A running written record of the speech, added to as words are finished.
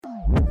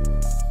Oh,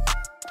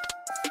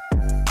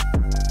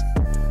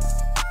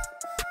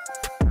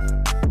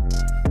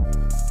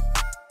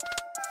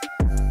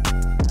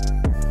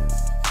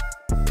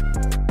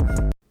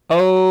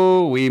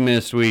 we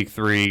missed week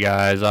 3,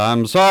 guys.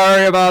 I'm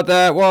sorry about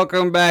that.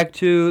 Welcome back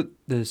to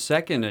the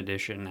second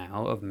edition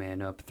now of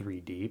Man Up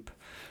 3 Deep.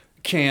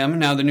 Cam,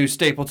 now the new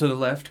staple to the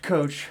left.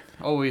 Coach,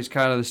 always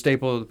kind of the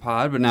staple of the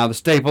pod, but now the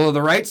staple of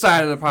the right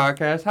side of the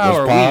podcast. How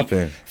are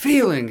we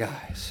feeling,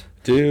 guys?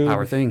 Dude. How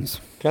are things?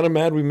 Kind of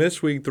mad we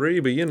missed week 3,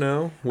 but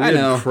we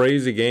had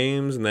crazy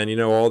games, and then,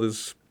 all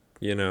this,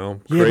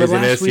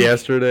 craziness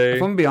yesterday. If I'm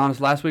going to be honest,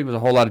 last week was a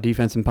whole lot of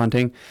defense and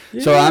punting,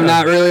 so I'm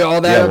not really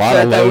all that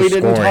upset that we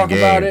didn't talk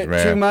about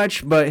it too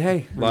much, but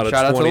hey, shout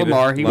out to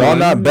Lamar. Y'all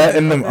not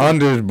betting them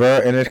unders,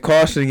 bro, and it's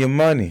costing you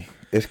money.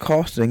 It's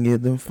costing you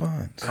them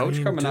funds.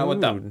 Coach coming out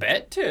with the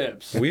bet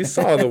tips. We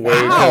saw the way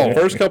the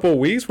first couple of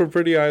weeks were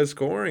pretty high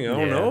scoring. I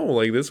don't know.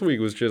 Like, this week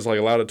was just like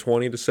a lot of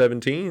 20 to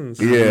 17s.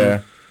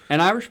 Yeah.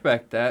 And I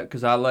respect that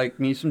because I like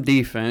me some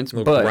defense.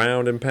 But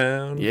ground and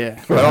pound.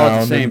 Yeah. But all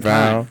at the same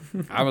time,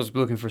 I was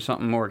looking for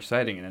something more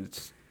exciting. And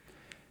it's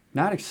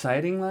not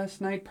exciting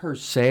last night per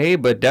se,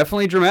 but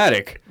definitely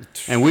dramatic.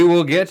 And we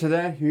will get to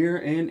that here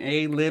in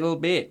a little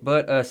bit.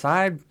 But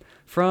aside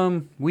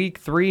from week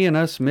 3 and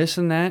us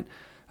missing that,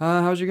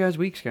 how's your guys'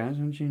 weeks, guys?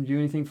 Did you do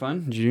anything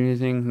fun? Did you do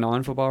anything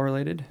non-football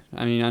related?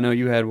 I mean, I know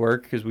you had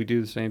work because we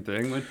do the same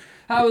thing. But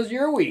how was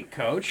your week,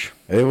 Coach?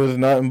 It was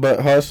nothing but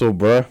hustle,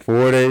 bro.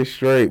 4 days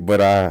straight.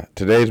 But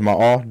today's my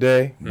off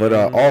day. But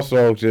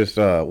also just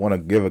want to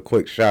give a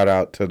quick shout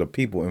out to the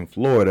people in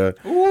Florida.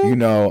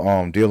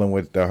 Ooh. Dealing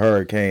with the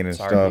hurricane and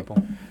stuff.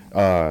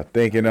 People.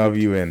 Thinking of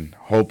you and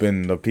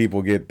hoping the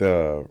people get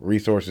the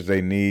resources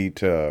they need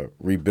to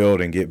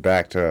rebuild and get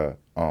back to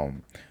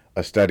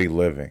a steady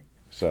living.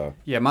 So.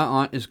 Yeah, my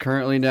aunt is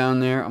currently down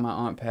there. My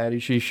aunt Patty,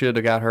 she should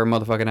have got her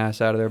motherfucking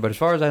ass out of there. But as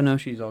far as I know,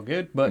 she's all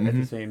good. But at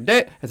the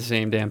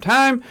same damn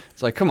time,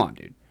 it's like, come on,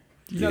 dude.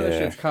 You know that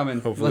shit's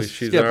coming. Hopefully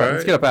she's all right.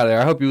 Let's get up out of there.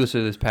 I hope you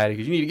listen to this, Patty,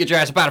 because you need to get your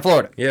ass up out of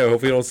Florida. Yeah,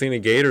 hopefully you don't see any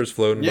gators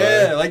floating by.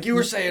 Yeah, like you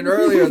were saying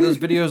earlier, those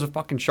videos of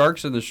fucking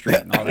sharks in the street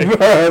and all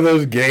that.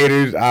 Those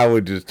gators, I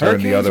would just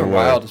turn the other way.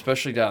 Wild,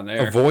 especially down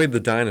there. Avoid the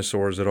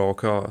dinosaurs at all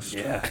costs.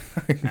 Yeah.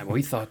 And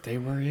we thought they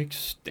were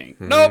extinct.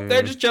 Nope,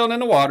 they're just chilling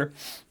in the water.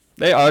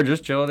 They are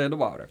just chilling in the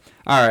water.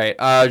 All right.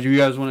 Do you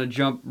guys want to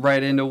jump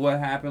right into what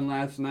happened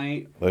last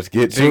night? Let's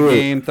get to it. Big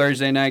game,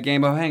 Thursday night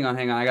game. Oh, hang on.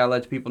 I got to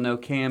let the people know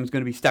Cam's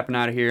going to be stepping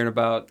out of here in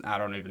about, I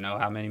don't even know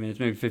how many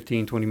minutes, maybe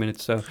 15, 20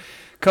 minutes. So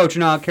Coach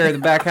and I'll carry the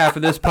back half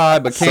of this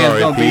pod, but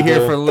Cam's going to be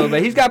here for a little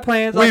bit. He's got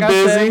plans. Like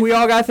I said, we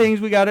all got things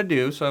we got to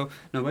do. So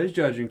nobody's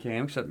judging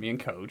Cam except me and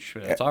Coach.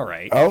 That's all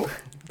right. Oh.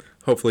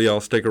 Hopefully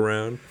y'all stick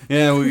around.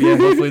 Yeah,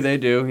 hopefully they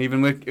do.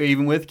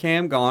 Even with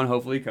Cam gone,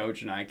 hopefully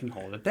Coach and I can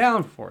hold it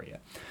down for you.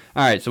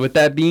 All right, so with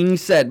that being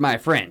said, my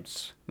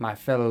friends, my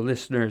fellow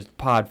listeners,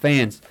 pod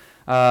fans,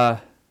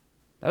 that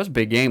was a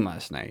big game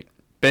last night.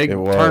 Big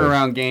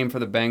turnaround game for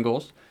the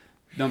Bengals.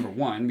 Number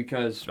one,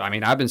 because, I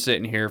mean, I've been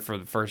sitting here for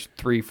the first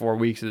 3-4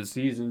 weeks of the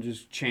season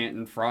just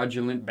chanting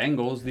fraudulent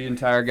Bengals the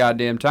entire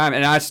goddamn time.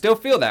 And I still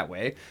feel that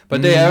way.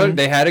 But they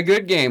had a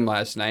good game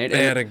last night.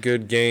 They had a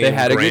good game. They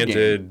had a good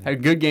game. Had a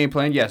good game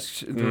plan,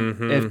 yes.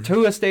 If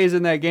Tua stays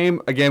in that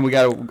game, again,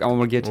 I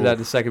want to get to that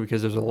in a second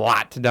because there's a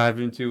lot to dive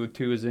into with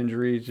Tua's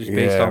injuries just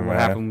based on what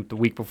happened the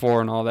week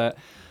before and all that.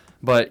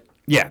 But,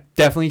 yeah,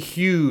 definitely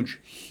huge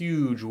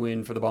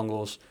win for the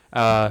Bengals.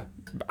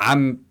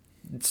 I'm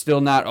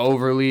still not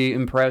overly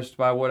impressed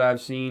by what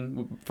I've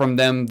seen from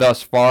them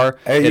thus far.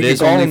 Hey, you can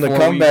call them the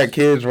comeback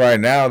kids right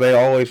now. They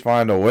always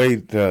find a way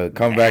to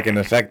come back in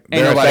the second.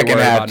 They're a second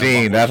half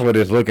team. That's what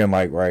it's looking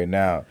like right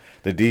now.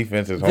 The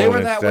defense is holding steady. They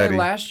were that way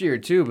last year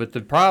too, but the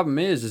problem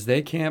is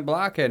they can't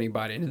block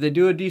anybody. Did they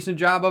do a decent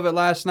job of it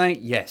last night?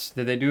 Yes.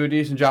 Did they do a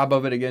decent job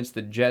of it against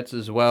the Jets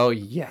as well?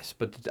 Yes.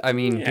 But I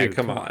mean, dude,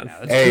 come on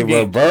now. Hey,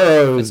 well,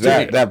 Burrow's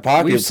that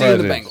pocket We've presence.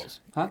 Seen the Bengals.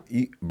 Huh?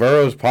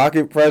 Burrow's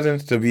pocket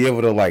presence to be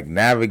able to like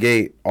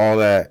navigate all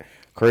that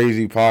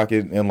crazy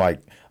pocket and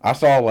like I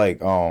saw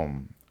like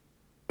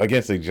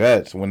against the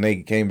Jets when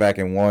they came back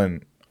and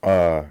won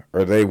or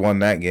they won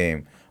that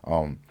game.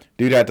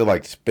 Dude had to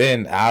like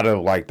spin out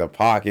of like the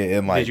pocket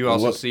and like. Did you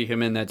also see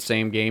him in that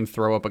same game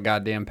throw up a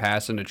goddamn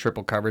pass into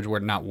triple coverage where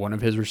not one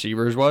of his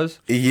receivers was?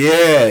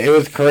 Yeah, it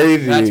was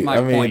crazy. That's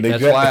my point.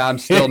 That's why I'm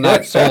still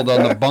not sold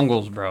on the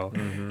Bengals, bro.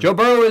 Mm-hmm. Joe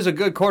Burrow is a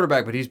good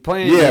quarterback, but he's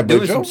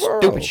doing some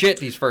stupid shit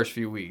these first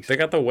few weeks. They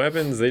got the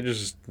weapons. They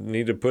just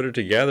need to put it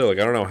together. Like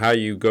I don't know how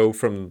you go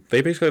from.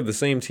 They basically have the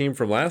same team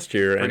from last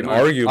year, and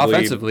arguably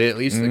offensively at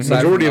least, the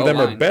majority of them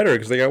are better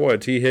because they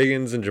got T.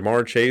 Higgins and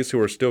Jamar Chase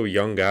who are still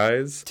young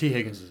guys. T.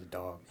 Higgins is a dog.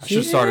 I should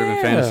have started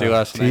in fantasy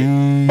last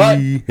night. But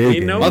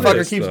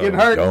motherfucker keeps getting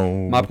hurt.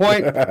 My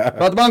point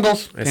about the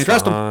Bengals. Can't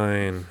trust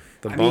them.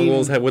 The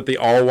Bengals have with the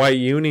all-white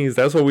unis.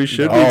 That's what we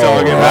should be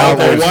talking about.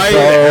 The white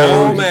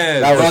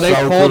helmets. That was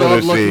so cool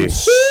to looking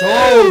see.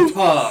 So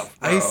tough.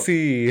 I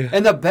see.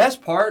 And the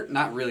best part,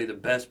 not really the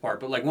best part,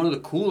 but like one of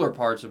the cooler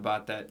parts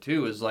about that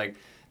too is like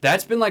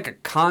That's been like a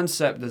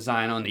concept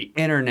design on the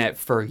internet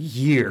for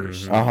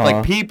years. Uh-huh.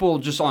 Like people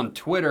just on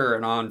Twitter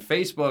and on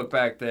Facebook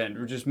back then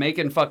were just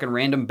making fucking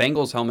random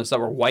Bengals helmets that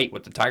were white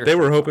with the tiger. They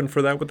were hoping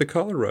for that with the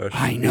color rush.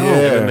 I know,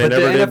 Yeah. And they but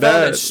never the did NFL that.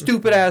 that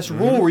stupid ass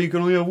rule where you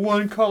can only have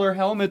one color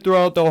helmet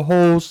throughout the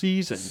whole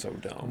season. So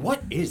dumb.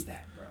 What is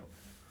that, bro?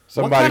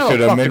 Somebody kind of should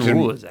have fucking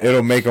rule mentioned is that?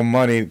 it'll make them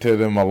money to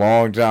them a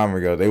long time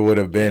ago. They would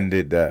have been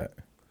did that.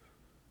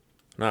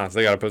 Nah, so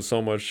they gotta put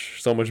so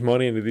much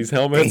money into these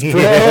helmets,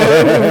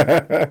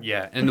 bro.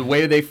 Yeah, and the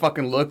way they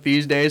fucking look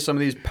these days, some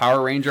of these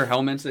Power Ranger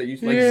helmets that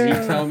used to like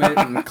Zeke's helmet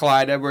and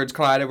Clyde Edwards,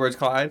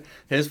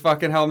 his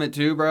fucking helmet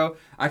too, bro.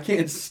 I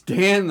can't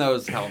stand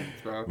those helmets,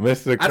 bro.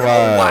 Mr. I don't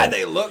know why Clyde.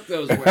 they look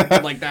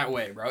like that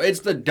way, bro. It's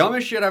the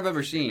dumbest shit I've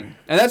ever seen.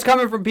 And that's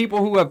coming from people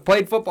who have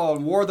played football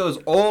and wore those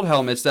old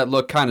helmets that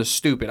look kind of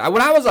stupid.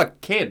 When I was a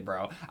kid,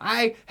 bro,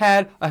 I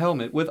had a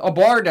helmet with a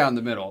bar down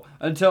the middle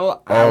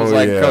until I was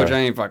like, yeah. Coach, I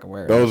ain't fucking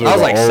wearing Those it. are I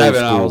was the like old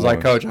 7. I school was like,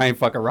 ones. Coach, I ain't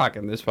fucking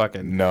rocking this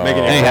fucking. No.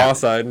 Making it Anyhow.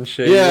 cross-eyed and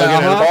shit. Yeah, Looking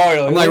at the ball,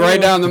 you're I'm like right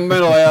 "Oh." down the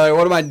middle. Like,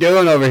 what am I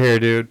doing over here,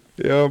 dude?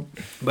 Yep.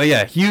 But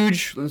yeah,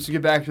 huge. Let's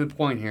get back to the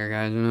point here,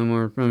 guys.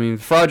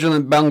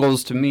 Fraudulent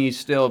Bengals to me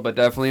still, but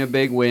definitely a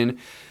big win.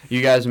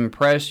 You guys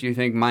impressed? You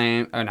think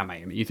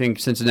You think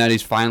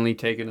Cincinnati's finally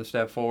taken a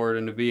step forward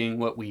into being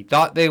what we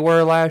thought they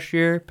were last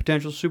year?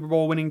 Potential Super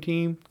Bowl winning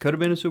team. Could have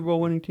been a Super Bowl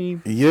winning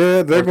team.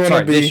 Yeah, they're going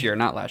to be this year,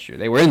 not last year.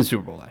 They were in the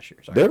Super Bowl last year.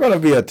 Sorry. They're going to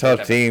be a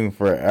tough team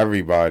for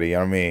everybody.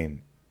 I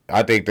mean,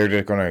 I think they're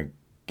just going to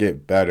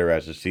get better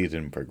as the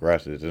season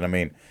progresses. And I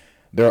mean,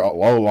 their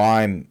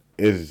O-line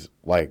is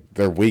like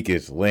their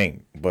weakest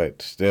link,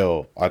 but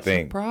still, I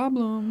think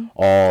problem.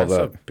 That's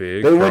a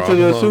big they went to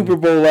the problem. Super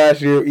Bowl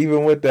last year,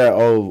 even with that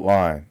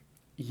O-line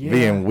Yeah.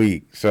 being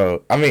weak.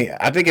 So I mean,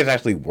 I think it's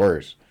actually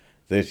worse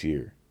this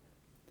year.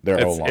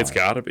 Their O-line. It's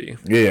gotta be.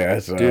 Yeah,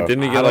 it's, Dude,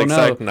 didn't he I get don't like know.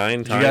 sacked 9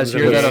 Did times? you guys in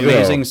hear a that game?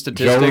 amazing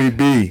statistic? Joey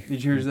B.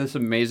 Did you hear this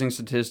amazing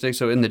statistic?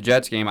 So in the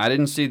Jets game, I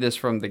didn't see this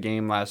from the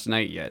game last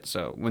night yet.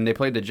 So when they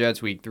played the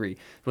Jets week 3, it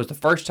was the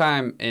first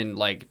time in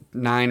like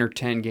 9 or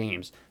 10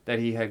 games that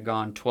he had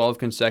gone 12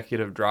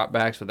 consecutive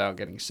dropbacks without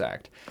getting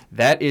sacked.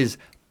 That is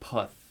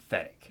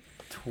pathetic.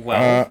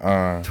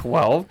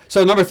 12.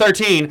 So number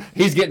 13,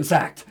 he's getting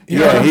sacked. You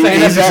know what I'm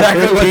saying? He's That's at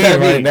exactly 15 what that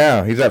right means.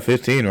 now. He's at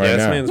 15 right Yeah,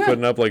 this now. man's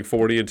putting up like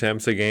 40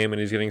 attempts a game, and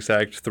he's getting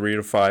sacked 3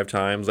 to 5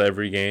 times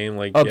every game.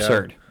 Like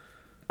Absurd.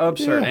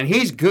 Absurd. Yeah. And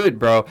he's good,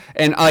 bro.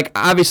 And like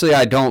obviously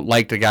I don't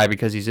like the guy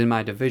because he's in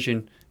my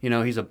division. You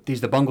know, he's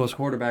the Bungles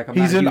quarterback. I'm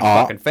He's not a an huge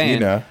op, fucking fan. you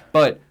know.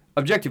 But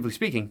objectively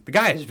speaking, the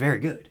guy is very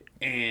good.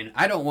 And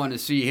I don't want to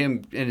see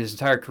him in his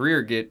entire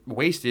career get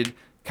wasted,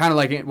 kind of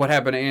like what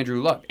happened to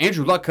Andrew Luck.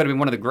 Andrew Luck could have been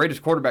one of the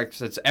greatest quarterbacks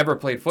that's ever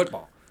played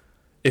football.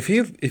 If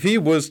he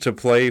was to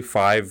play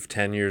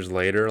 5-10 years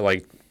later,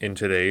 like in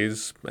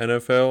today's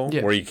NFL,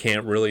 Yeah. where you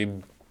can't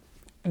really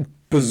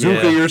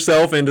bazooka Yeah.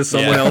 yourself into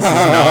someone Yeah. else's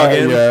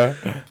noggin,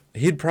 Yeah.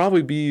 he'd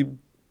probably be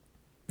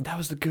That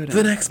was the good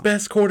the next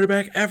best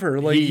quarterback ever.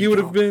 Like he would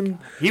have been.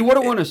 He would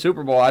have won a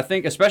Super Bowl, I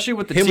think, especially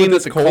with the Him team with that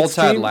this the Colts Colts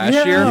had team? last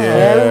Yeah. year.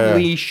 Yeah.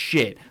 Holy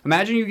shit.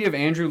 Imagine you give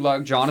Andrew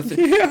Luck, Jonathan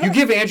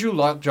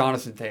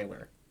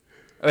Taylor.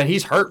 I mean,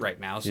 he's hurt right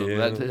now, so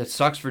Yeah. that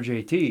sucks for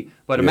JT.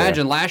 But Yeah.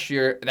 imagine last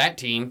year, that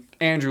team,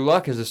 Andrew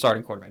Luck is the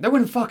starting quarterback. They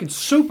win fucking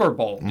Super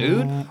Bowl,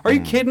 dude. Are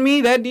you kidding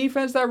me? That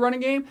defense, that running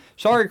game?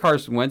 Sorry,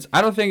 Carson Wentz.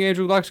 I don't think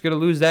Andrew Luck's going to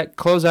lose that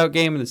closeout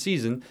game of the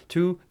season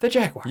to the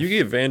Jaguars. You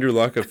give Andrew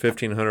Luck a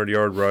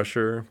 1,500-yard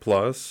rusher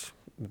plus,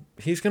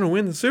 he's gonna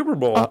win the Super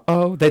Bowl.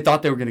 Uh-oh. They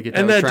thought they were going to get that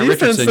And with that Trent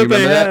defense Richardson. that You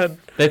remember they that? had.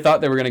 They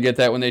thought they were going to get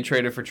that when they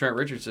traded for Trent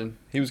Richardson.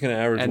 He was gonna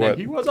average And what? then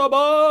he was a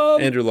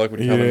bum. Andrew Luck would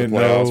come Yeah, in the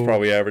playoffs, no.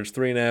 probably average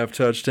 3.5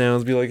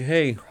 touchdowns. Be like,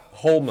 hey,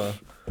 Holma.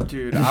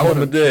 Dude, I would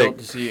have dick. killed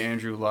to see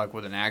Andrew Luck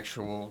with an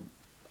actual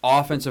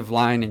offensive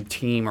line and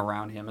team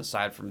around him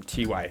aside from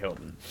T.Y.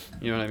 Hilton.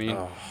 You know what I mean?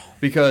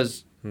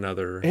 Because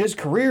Another. his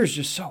career is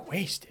just so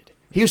wasted.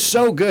 He was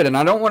so good, and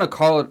I don't want to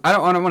call it. I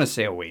don't want to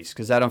say a waste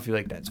because I don't feel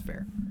like that's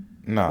fair.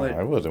 No, But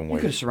it wasn't You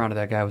could have waste. surrounded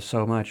that guy with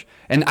so much,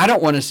 and I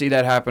don't want to see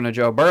that happen to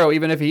Joe Burrow,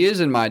 even if he is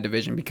in my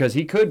division, because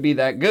he could be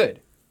that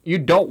good. You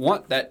don't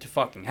want that to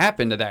fucking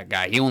happen to that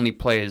guy. He only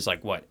plays like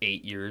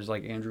 8 years,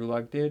 like Andrew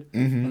Luck did,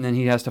 and then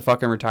he has to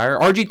fucking retire.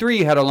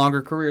 RG3 had a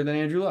longer career than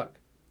Andrew Luck,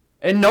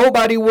 and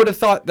nobody would have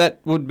thought that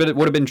would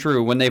have been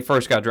true when they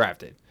first got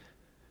drafted.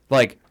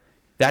 Like,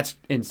 that's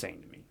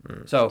insane to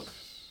me. So.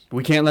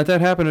 We can't let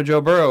that happen to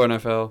Joe Burrow,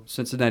 NFL,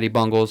 Cincinnati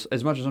Bungles.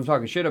 As much as I'm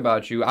talking shit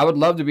about you, I would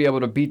love to be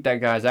able to beat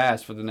that guy's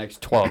ass for the next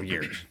 12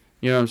 years.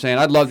 You know what I'm saying?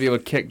 I'd love to be able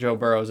to kick Joe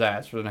Burrow's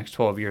ass for the next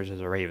 12 years as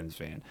a Ravens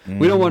fan.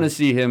 We don't want to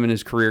see him and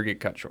his career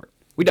get cut short.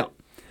 We don't.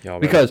 Y'all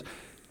better- Because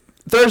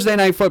Thursday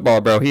Night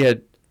Football, bro, he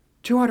had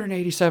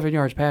 287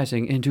 yards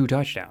passing and 2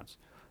 touchdowns.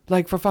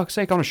 Like, for fuck's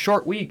sake, on a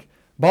short week.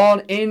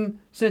 Balling in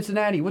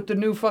Cincinnati with the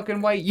new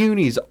fucking white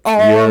unis. All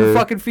on the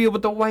fucking field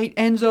with the white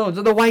end zones.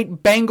 And the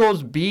white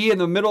Bengals be in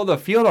the middle of the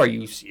field. Are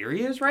you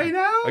serious right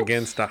now?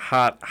 against a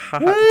hot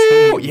Woo!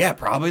 team. Yeah,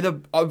 probably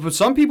but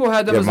some people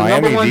had them Yeah, as the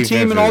Miami number one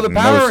team defense in all the is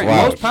no slouch.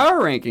 most power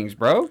rankings,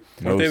 bro.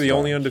 Aren't they the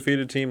only slouch.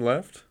 undefeated team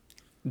left?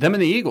 Them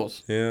and the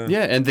Eagles. Yeah.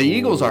 Yeah, and the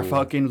Eagles are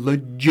fucking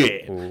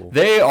legit.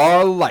 They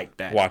are like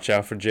that. Watch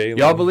out for Jalen.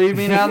 Y'all believe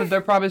me now that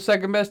they're probably the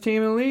second best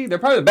team in the league? They're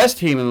probably the best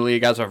team in the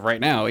league as of right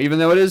now, even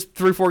though it is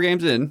 3-4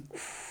 games in.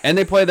 And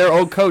they play their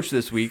old coach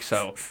this week,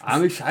 so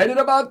I'm excited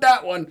about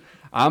that one.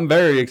 I'm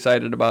very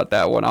excited about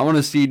that one. I want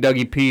to see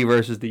Dougie P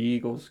versus the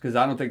Eagles because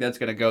I don't think that's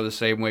going to go the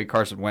same way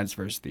Carson Wentz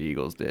versus the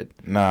Eagles did.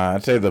 Nah,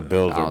 I'd say the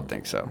Bills I don't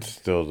think so.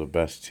 Still the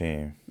best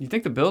team. You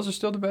think the Bills are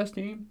still the best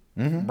team?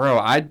 Mm-hmm. Bro,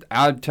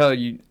 I'd tell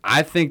you,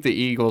 I think the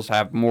Eagles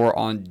have more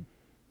on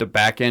the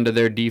back end of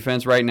their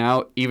defense right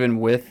now, even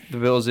with the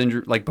Bills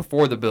injury, like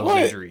before the Bills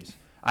injuries.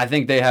 I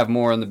think they have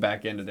more on the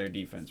back end of their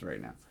defense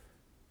right now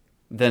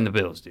than the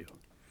Bills do.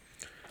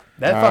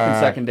 That fucking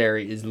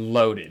secondary is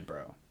loaded,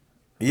 bro.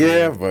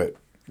 Yeah, but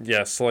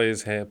yeah,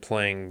 Slay's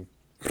playing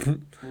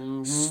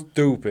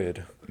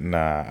stupid.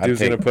 Nah, Dude's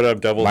gonna put up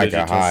double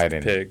digits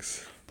and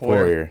picks.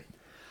 Poyer.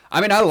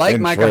 I mean, I like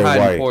And Micah Trey Hyde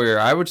White. and Poyer.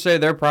 I would say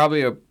they're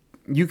probably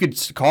you could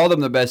call them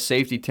the best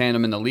safety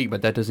tandem in the league,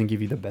 but that doesn't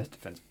give you the best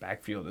defensive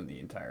backfield in the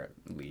entire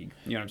league.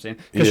 You know what I'm saying?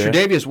 Because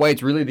Tre'Davious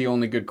White's really the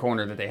only good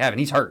corner that they have, and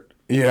he's hurt.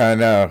 Yeah, I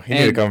know. He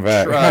need to come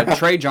back.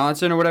 Trey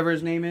Johnson or whatever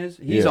his name is,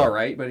 he's all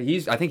right, but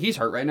I think he's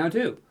hurt right now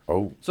too.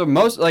 Oh. So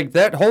most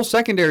that whole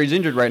secondary is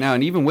injured right now,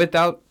 and even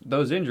without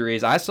those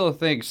injuries, I still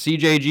think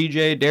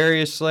CJGJ,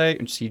 Darius Slay,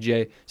 and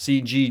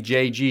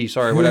CGJG,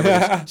 sorry, whatever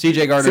it is,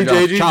 CJ Gardner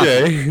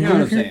Johnson. You know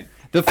what I'm saying?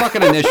 The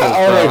fucking initials, bro.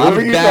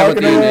 I'm bad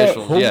with the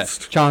initials. Yeah,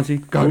 Chauncey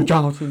Gardner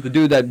Johnson, the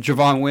dude that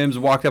Javon Wims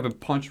walked up and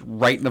punched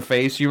right in the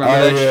face. You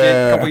remember that shit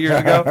a couple years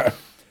ago?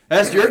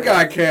 That's your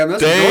guy, Cam.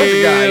 That's the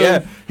Georgia guy.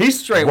 Yeah, he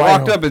straight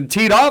walked up and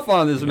teed off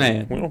on this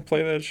man. We don't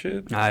play that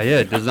shit. Yeah,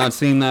 it does not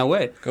seem that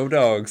way. Go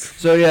Dogs.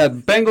 So, yeah,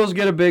 Bengals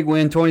get a big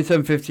win,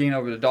 27-15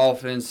 over the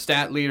Dolphins.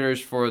 Stat leaders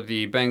for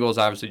the Bengals,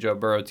 obviously Joe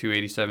Burrow,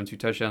 287, 2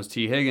 touchdowns.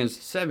 T.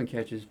 Higgins, 7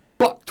 catches,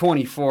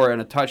 $124,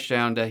 and a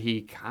touchdown that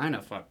he kind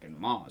of fucking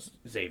mossed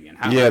Xavier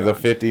Howard. Yeah, the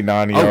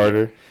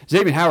 59-yarder.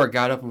 Xavier Howard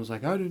got up and was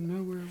like, I didn't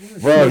know where it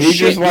was. Bro, he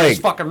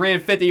just fucking ran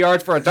 50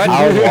 yards for a touchdown.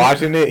 I was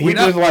watching it.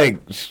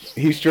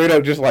 He straight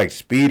up just like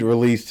speed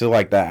released to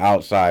like the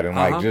outside and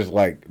like just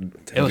like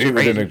it was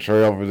in the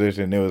trail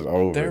position. It was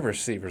over. Their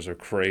receivers are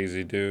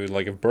crazy, dude.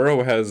 Like if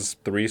Burrow has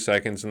 3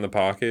 seconds in the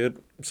pocket,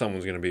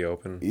 someone's gonna be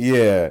open.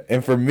 Yeah,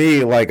 and for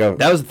me, like that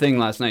was the thing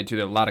last night too.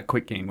 There was a lot of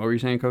quick game. What were you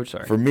saying, Coach?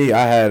 Sorry. For me,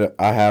 I have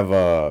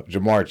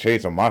Jamar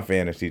Chase on my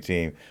fantasy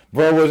team.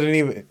 Bro wasn't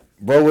even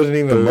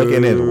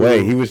looking his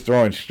way. He was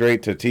throwing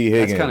straight to T.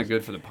 Higgins. That's kind of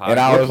good for the pod. And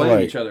I was playing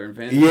like, each other in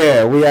fantasy.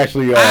 Yeah, we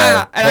actually and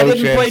I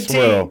didn't play T.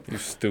 You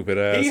stupid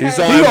ass.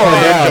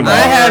 I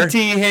had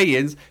T.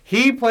 Higgins.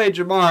 He played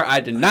Jamar. I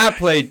did not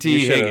play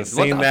T. Higgins.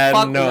 What the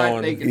fuck was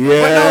I thinking? Yeah.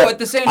 But no, at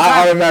the same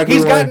time,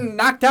 he's gotten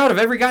knocked out of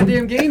every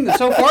goddamn game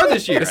so far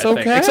this year. It's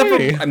okay. Except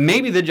for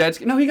maybe the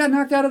Jets. No, he got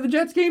knocked out of the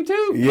Jets game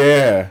too.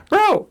 Yeah.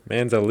 Bro.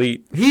 Man's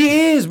elite.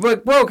 He is,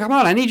 but bro, come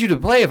on. I need you to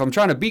play if I'm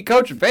trying to beat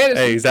Coach in fantasy.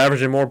 Hey, he's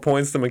averaging more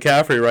points than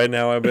McCaffrey right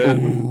now, I bet.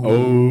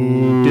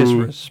 Oh,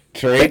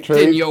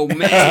 disrespecting your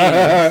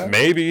man.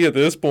 Maybe at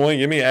this point,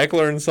 give me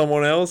Eckler and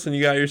someone else, and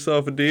you got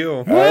yourself a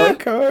deal.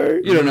 Okay.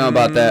 You don't know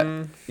about that.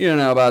 You don't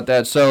know about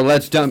that. So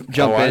let's jump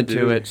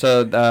into it.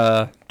 So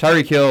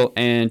Tyreek Hill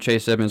and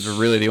Chase Edmonds were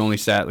really the only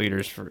stat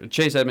leaders.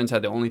 Chase Edmonds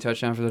had the only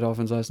touchdown for the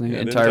Dolphins last night,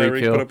 and Tyreek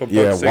Hill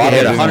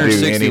had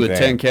 160 with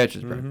 10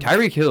 catches. Bro.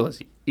 Tyreek Hill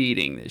is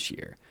eating this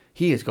year.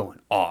 He is going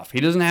off. He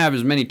doesn't have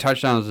as many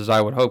touchdowns as I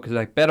would hope because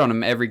I bet on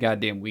him every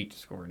goddamn week to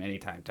score an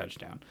anytime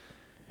touchdown.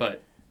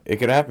 But it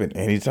could happen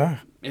anytime.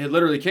 It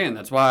literally can.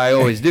 That's why I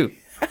always do.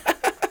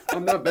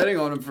 I'm not betting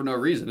on him for no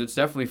reason. It's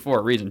definitely for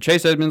a reason.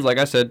 Chase Edmonds, like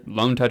I said,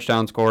 lone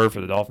touchdown scorer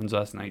for the Dolphins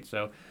last night.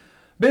 So,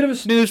 bit of a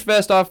snooze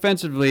fest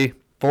offensively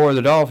for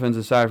the Dolphins,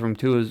 aside from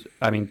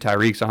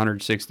Tyreek's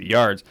 160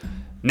 yards.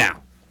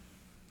 Now,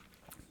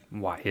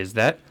 why is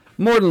that?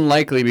 More than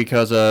likely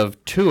because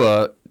of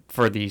Tua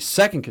for the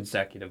second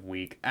consecutive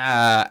week,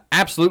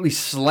 absolutely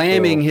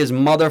slamming his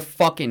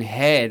motherfucking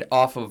head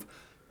off of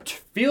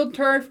field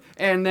turf,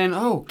 and then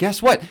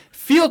guess what?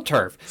 Field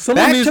turf.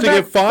 Someone needs to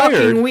get fired.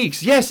 Fucking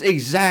weeks. Yes,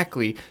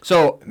 exactly.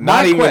 So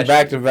not even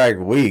back-to-back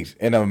weeks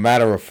in a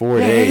matter of 4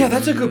 days. Yeah,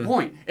 that's a good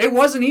point. It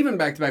wasn't even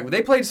back-to-back.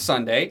 They played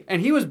Sunday,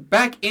 and he was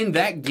back in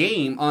that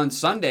game on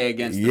Sunday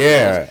against the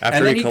Bills.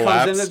 After he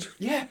collapsed.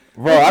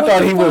 Bro, I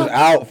thought he was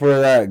out for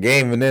that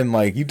game, and then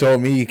you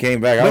told me he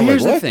came back. But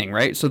here's the thing,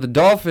 right? So the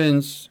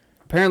Dolphins,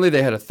 apparently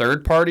they had a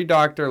third-party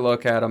doctor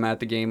look at him at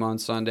the game on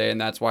Sunday, and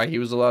that's why he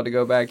was allowed to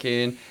go back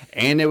in.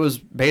 And it was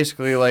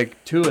basically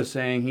like Tua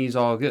saying he's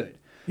all good.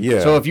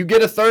 Yeah. So if you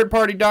get a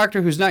third-party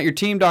doctor who's not your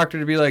team doctor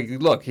to be like,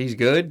 look, he's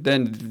good,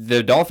 then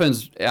the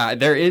Dolphins,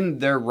 they're in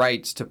their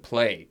rights to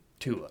play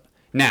Tua.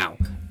 Now,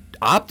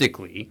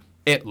 optically,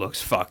 it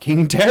looks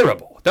fucking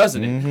terrible,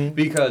 doesn't it? Mm-hmm.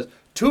 Because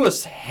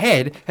Tua's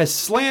head has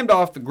slammed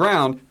off the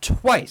ground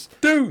twice.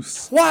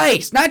 Deuce.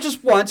 Twice, not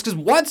just once, because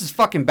once is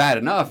fucking bad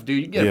enough,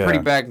 dude. You get a pretty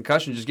bad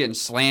concussion just getting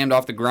slammed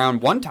off the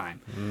ground one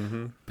time.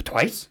 Mm-hmm. But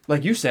twice,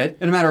 like you said,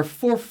 in a matter of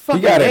 4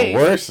 fucking days. He got it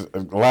worse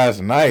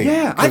last night.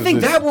 Yeah, I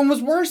think that one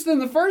was worse than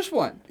the first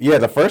one. Yeah,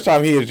 the first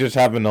time he was just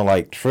having to,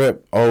 like,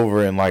 trip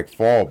over and, like,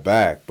 fall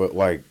back. But,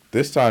 like,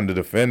 this time the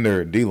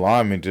defender, D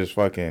lineman, just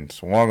fucking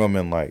swung him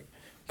and, like,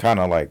 kind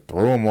of, like,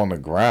 threw him on the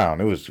ground.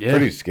 It was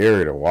pretty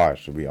scary to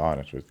watch, to be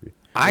honest with you.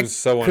 It was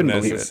so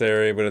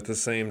unnecessary, but at the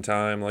same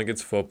time, like,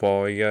 it's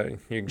football.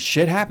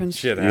 Shit happens.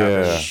 Shit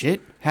happens. Yeah.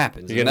 Shit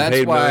happens. You're getting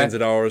paid millions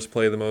of dollars to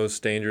play the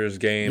most dangerous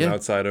game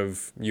outside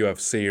of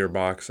UFC or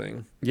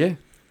boxing. Yeah.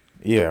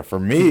 Yeah, for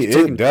me,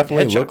 it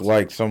definitely looked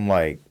like some,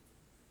 like,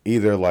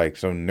 either, like,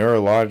 some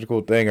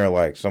neurological thing or,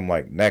 like, some,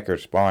 like, neck or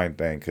spine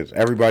thing. Because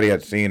everybody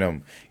had seen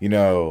him, you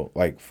know,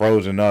 like,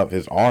 frozen up.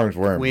 His arms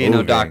weren't moving. We ain't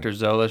no doctors,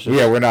 though.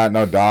 We're not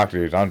no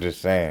doctors. I'm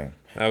just saying.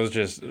 That was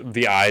just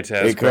the eye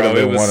test. It could have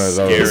been one of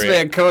those. This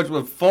man, coach,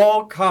 with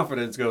full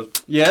confidence goes,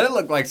 yeah, that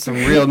looked like some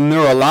real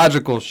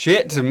neurological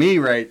shit to me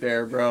right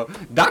there, bro.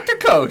 Dr.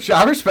 Coach,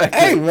 I respect it.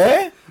 Hey,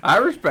 man. I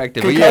respect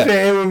it. Concussion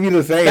it would be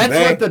the same That's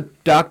thing. what the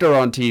doctor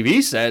on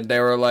TV said. They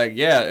were like,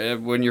 yeah,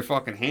 when your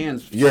fucking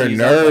hands your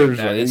nerves,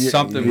 like that, it's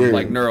something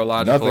like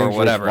neurological or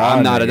whatever.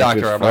 I'm not a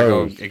doctor. I'm not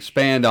going to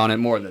expand on it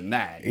more than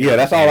that. Yeah,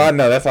 that's all I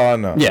know.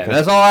 Yeah,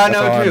 that's all I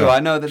know, too. I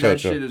know that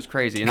shit is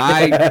crazy. And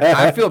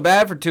I feel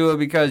bad for Tua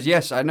because,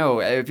 yes, I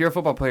know, if you're a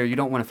football player, you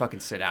don't want to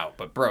fucking sit out.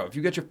 But, bro, if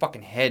you get your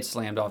fucking head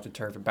slammed off the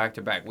turf in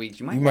back-to-back weeks,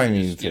 you might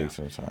need to take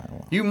some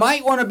time. You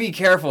might want to be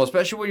careful,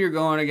 especially when you're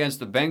going against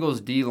the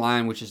Bengals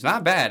D-line, which is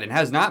not bad and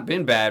has not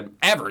been bad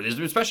ever,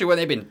 especially when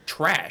they've been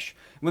trash.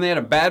 When they had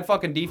a bad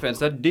fucking defense,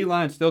 that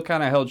D-line still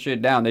kind of held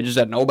shit down. They just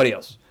had nobody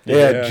else.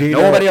 Yeah,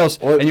 nobody else.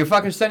 And you're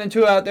fucking sending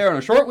Tua out there on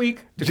a short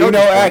week. Geno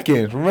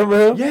Atkins,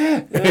 remember him? Yeah.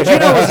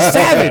 Geno was a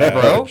savage,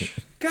 bro.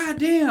 God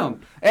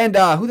damn. And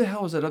who the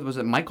hell was it? Was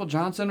it Michael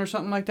Johnson or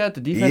something like that?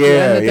 The defensive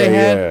end that they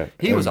had? Yeah.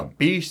 He was a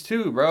beast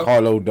too, bro.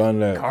 Carlos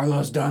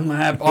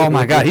Dunlap. Oh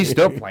my God, he's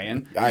still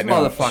playing. These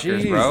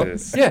motherfuckers,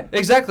 Jesus. bro. Yeah,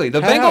 exactly.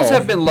 The Bengals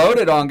have been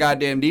loaded on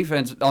goddamn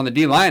defense, on the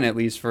D-line at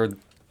least, for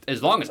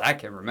as long as I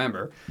can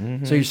remember.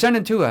 Mm-hmm. So you're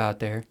sending Tua out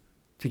there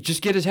to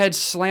just get his head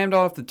slammed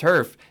off the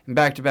turf in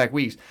back-to-back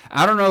weeks.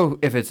 I don't know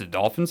if it's the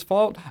Dolphins'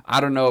 fault. I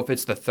don't know if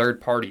it's the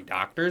third-party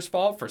doctor's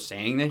fault for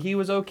saying that he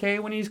was okay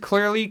when he's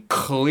clearly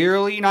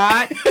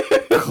not.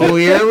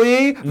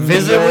 Clearly,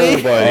 visibly.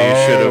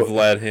 Nobody should have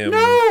let him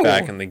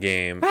back in the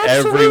game.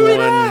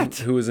 Everyone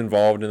who was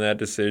involved in that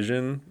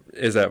decision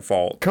is at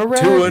fault.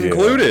 Correct. Tua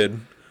included.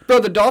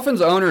 Bro, the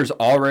Dolphins owner's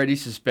already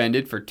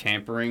suspended for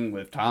tampering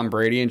with Tom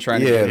Brady and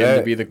trying to get him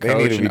to be the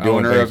coach and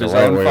owner of his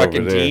own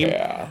fucking team.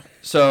 Yeah.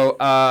 So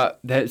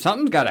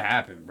something's got to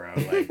happen, bro.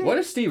 Like, what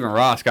does Stephen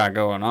Ross got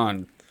going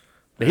on?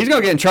 He's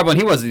going to get in trouble, and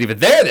he wasn't even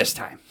there this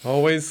time.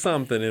 Always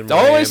something in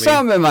Miami. Always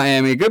something in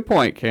Miami. Good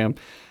point, Cam.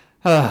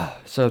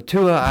 So,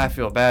 Tua, I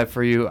feel bad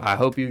for you. I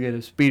hope you get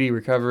a speedy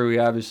recovery. We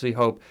obviously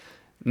hope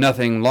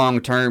nothing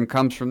long-term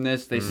comes from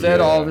this. They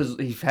said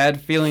he's had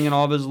feeling in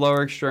all of his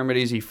lower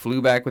extremities. He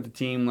flew back with the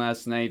team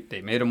last night.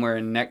 They made him wear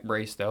a neck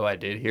brace, though. I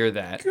did hear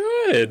that.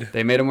 Good.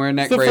 They made him wear a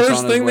neck brace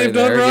on his way there.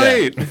 The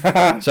first thing they've done right.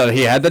 Yeah. So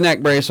he had the neck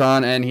brace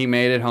on, and he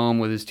made it home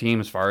with his team,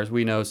 as far as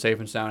we know, safe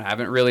and sound.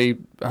 Haven't really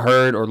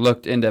heard or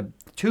looked into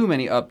too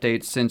many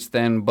updates since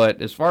then,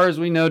 but as far as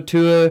we know,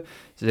 Tua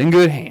is in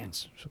good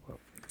hands. So,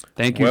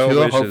 thank you,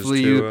 Tua.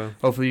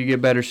 Hopefully you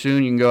get better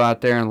soon. You can go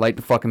out there and light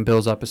the fucking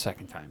Bills up a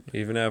second time.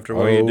 Even after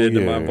what you did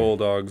to my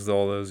Bulldogs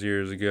all those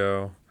years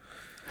ago.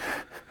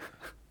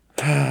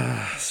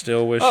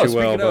 Still wish you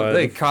well, bud.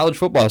 Hey, college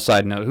football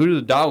side note. Who do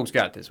the Dogs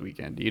got this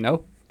weekend? Do you know?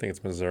 I think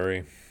it's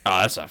Missouri.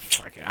 Oh, that's a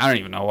fucking... I don't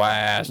even know why I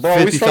asked.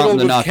 Bro, we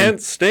struggled with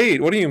Kent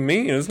State. What do you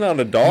mean? It's not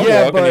a dog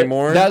walk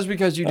anymore. That's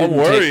because you didn't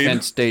take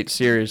Kent State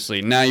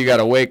seriously. Now you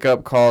got a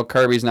wake-up call.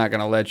 Kirby's not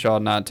going to let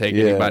y'all not take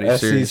anybody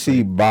seriously.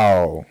 SEC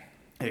ball.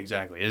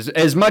 Exactly.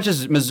 As much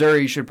as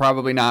Missouri should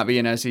probably not be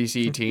an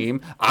SEC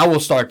team, I will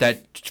start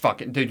that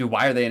fucking... Dude,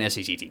 why are they an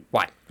SEC team?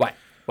 Why?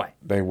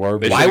 They were...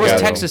 Why was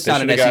Texas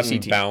not an SEC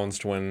team? They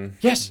bounced when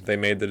they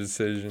made the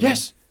decision.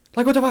 Yes.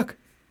 Like, what the fuck?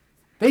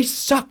 They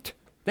sucked.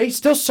 They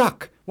still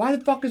suck. Why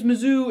the fuck is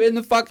Mizzou in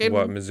the fucking...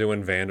 What, Mizzou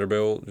and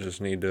Vanderbilt just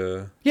need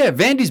to... Yeah,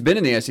 Vandy's been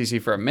in the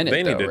SEC for a minute,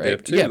 They need to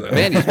dip, too. Yeah, but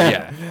Vandy's...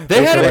 Yeah.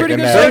 They had a pretty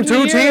good start to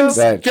the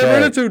year. Get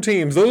rid of 2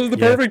 teams. Those are the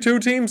perfect 2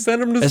 teams.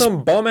 Send them to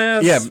some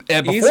bum-ass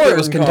before it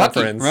was Kentucky.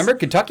 Conference. Remember,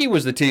 Kentucky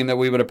was the team that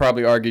we would have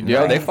probably argued,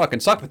 they fucking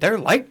suck, but they're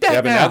like that now.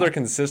 Yeah, but now they're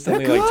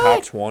consistently like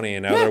top 20,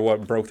 and now they're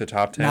what broke the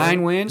top 10.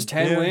 9 wins,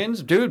 10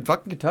 wins. Dude,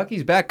 fucking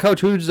Kentucky's back.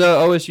 Coach, who's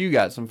OSU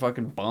got? Some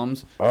fucking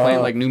bums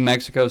playing like New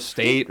Mexico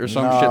State or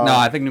some shit? No,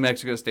 I think New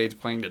Mexico State's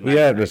playing tonight. We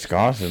had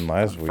Wisconsin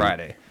last week.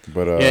 Friday.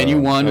 But, and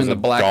you won in the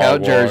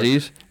blackout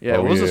jerseys. Yeah,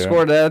 what was the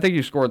score to that? I think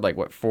you scored like,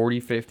 what, 40,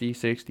 50,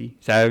 60,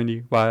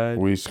 70 wide?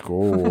 We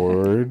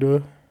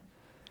scored...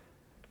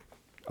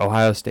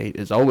 Ohio State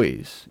is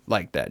always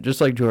like that, just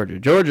like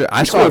Georgia.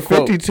 I saw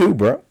 52,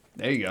 bro.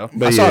 There you go.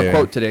 But I saw a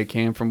quote today,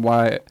 Cam, from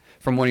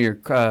from one of your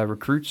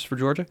recruits for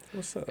Georgia.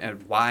 What's up?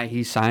 And why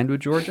he signed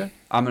with Georgia.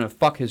 I'm going to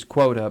fuck his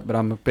quote up, but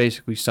I'm going to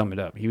basically sum it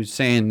up. He was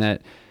saying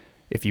that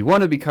if you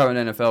want to become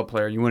an NFL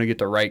player, you want to get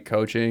the right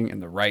coaching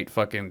and the right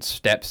fucking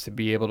steps to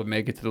be able to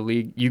make it to the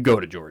league, you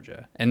go to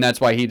Georgia. And that's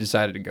why he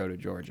decided to go to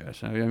Georgia.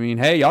 So, I mean,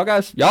 hey, y'all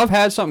have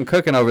had something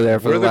cooking over there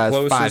for the last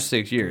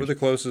 5-6 years. We're the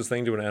closest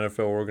thing to an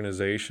NFL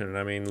organization.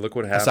 I mean, look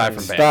what happened.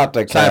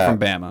 Aside from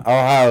Bama.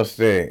 Ohio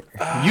State.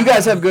 You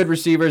guys have good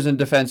receivers and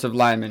defensive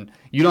linemen.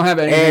 You don't have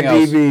anything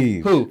else.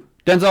 DBs. Who?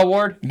 Denzel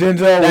Ward?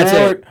 That's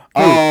Ward?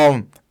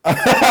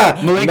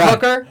 It. Malik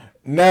Hooker?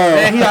 No.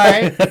 Yeah, he all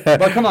right.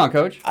 But come on,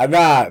 Coach.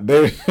 Nah,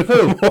 there's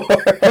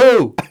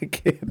Who? I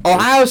can't.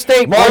 Ohio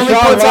State.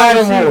 Marshawn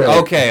Lattimore.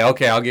 Okay,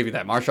 I'll give you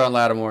that. Marshawn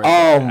Lattimore.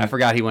 I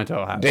forgot he went to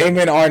Ohio.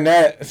 Damon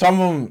Arnett.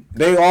 Some of them,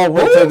 they all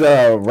went to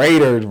the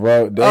Raiders,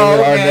 bro.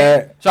 Damon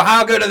Arnett. So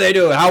how good are they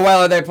doing? How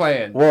well are they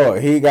playing? Well,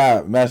 he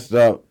got messed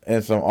up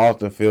in some off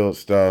the field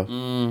stuff,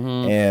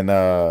 Mm-hmm.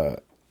 and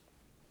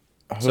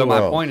So my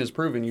point is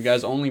proven. You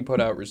guys only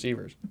put out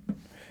receivers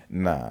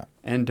Nah.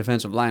 and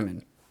defensive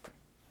linemen.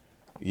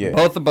 Yeah.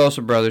 Both the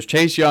Bosa brothers.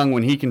 Chase Young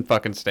when he can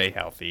fucking stay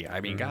healthy. I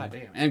mean,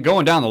 goddamn. And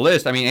going down the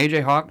list, I mean, A.J.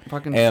 Hawk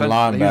fucking... And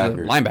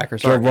linebackers.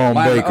 Linebackers, sorry. Jerome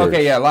Baker.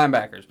 Okay, yeah,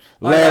 linebackers.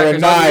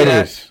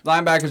 Laurinaitis.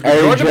 Linebackers.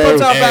 AJ Georgia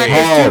puts out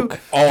backers, too.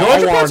 I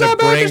wanted to bring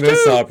backers,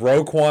 this too. up.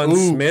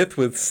 Roquan Smith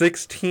with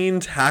 16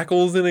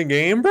 tackles in a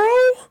game, bro?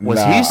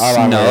 Was he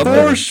snubbed?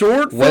 Far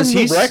short from Was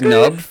he the record?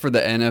 snubbed for the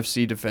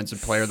NFC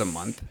Defensive Player of the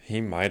Month?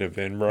 He might have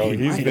been, bro.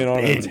 He's been on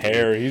a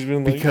tear. He's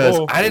been like, Because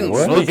I didn't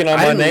look speaking on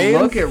my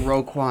name. look at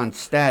Roquan's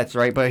stats,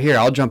 right? But here,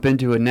 I'll jump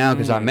into it now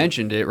because I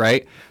mentioned it,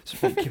 right?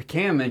 So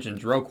Cam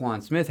mentions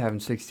Roquan Smith having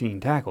 16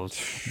 tackles.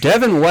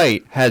 Devin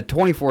White had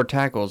 24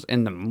 tackles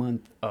in the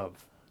month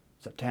of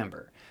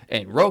September.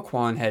 And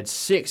Roquan had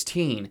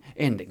 16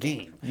 in the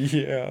game.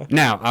 Yeah.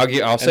 Now,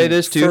 I'll say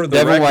this too. for the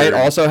Devin White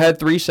record- also had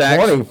 3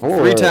 sacks, 24.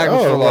 3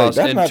 tackles for Oh, loss,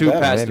 that's and not 2 that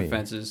pass many.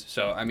 defenses.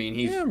 So, I mean,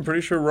 he's... Yeah, I'm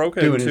pretty sure Roque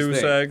had doing his 2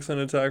 thing. sacks and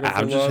a tackle for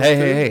I'm just... loss.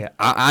 Hey.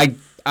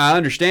 I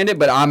understand it,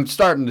 but I'm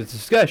starting the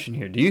discussion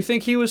here. Do you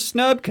think he was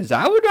snubbed? Because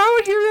I would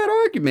hear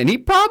that argument. He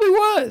probably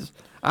was.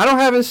 I don't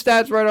have his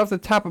stats right off the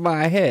top of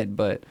my head,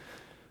 but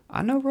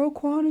I know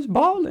Roquan is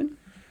balling.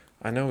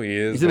 I know he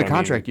is. He's in a but I mean,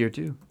 contract year,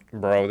 too.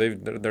 Bro,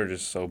 they're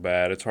just so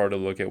bad. It's hard to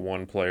look at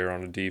one player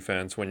on a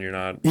defense when you're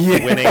not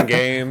winning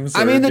games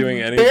or the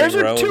doing anything Bears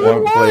are relevant.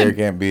 2-1. One player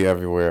can't be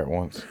everywhere at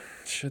once.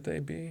 Should they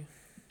be?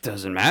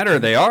 Doesn't matter.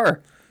 They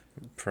are.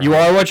 Probably. You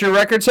are what your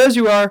record says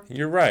you are.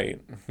 You're right.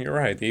 The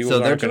Eagles So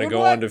they're aren't going to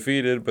go 2-1?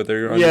 undefeated, but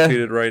they're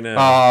undefeated right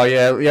now. Oh,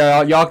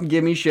 yeah. Y'all can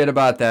give me shit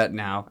about that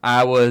now.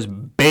 I was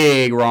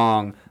big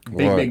wrong.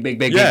 Big wrong You've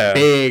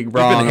been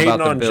about hating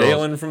the on Bills.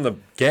 Jalen from the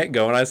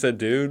get-go, and I said,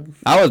 dude.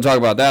 I wasn't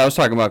talking about that. I was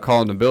talking about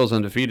calling the Bills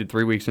undefeated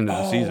 3 weeks into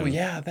the season.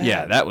 Yeah,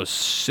 that was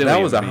silly.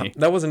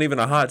 That wasn't even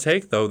a hot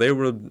take, though. They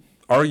were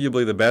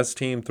arguably the best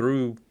team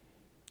through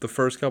the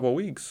first couple of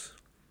weeks.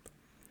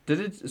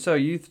 So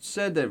you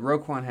said that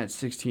Roquan had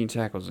 16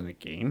 tackles in a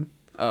game?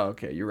 Oh,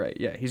 okay, you're right.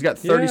 Yeah, he's got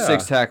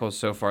 36 tackles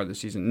so far this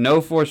season.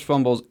 No forced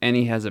fumbles, and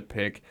he has a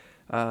pick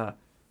and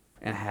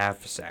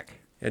half a sack.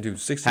 Yeah, dude,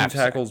 16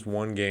 tackles,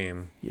 1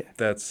 game. Yeah.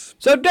 That's...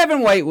 So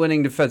Devin White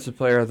winning Defensive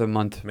Player of the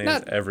Month.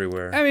 It's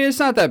everywhere. I mean, it's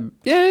not that...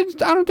 Yeah,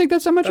 I don't think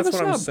that's that much of a snub.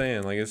 That's what I'm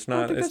saying. Like, it's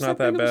not that big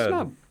of a bad.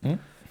 snub.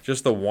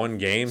 Just the 1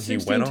 game he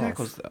went off. 16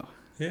 tackles, though.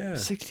 Yeah.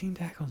 16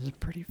 tackles is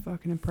pretty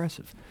fucking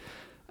impressive.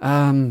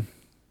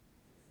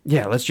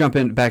 Yeah, let's jump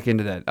back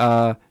into that.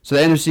 So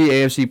the NFC,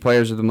 AFC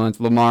Players of the Month.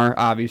 Lamar,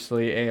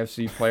 obviously,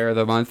 AFC Player of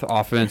the Month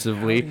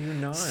offensively.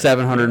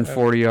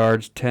 740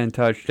 yards, 10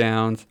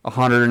 touchdowns,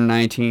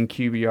 119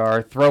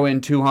 QBR. Throw in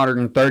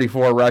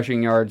 234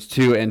 rushing yards,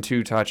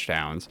 2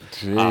 touchdowns.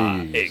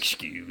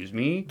 Excuse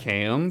me,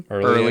 Cam.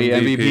 Early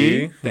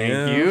MVP.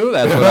 Thank you.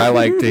 That's what I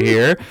like to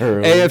hear.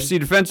 AFC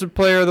Defensive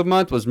Player of the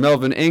Month was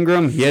Melvin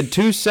Ingram. He had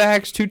 2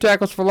 sacks, 2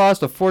 tackles for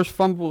loss, a forced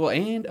fumble,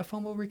 and a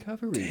fumble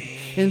recovery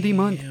in the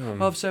month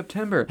of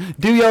September.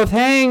 Do your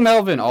thing,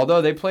 Melvin.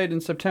 Although they played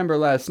in September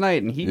last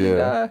night, and he did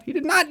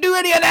not do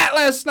any of that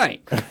last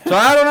night. So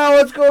I don't know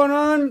what's going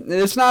on.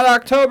 It's not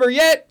October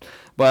yet,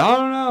 but I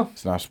don't know.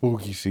 It's not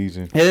spooky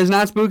season. It is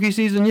not spooky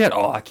season yet.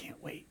 Oh, I can't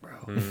wait, bro.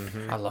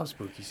 I love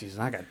spooky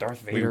season. I got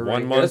Darth Vader. We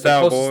 1 right month there.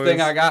 out, That's the closest boys.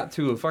 thing I got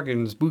to a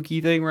fucking spooky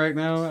thing right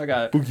now. I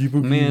got Spooky.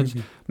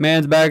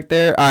 man's back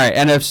there. All right,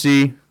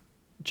 NFC.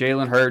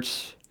 Jalen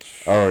Hurts.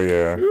 Oh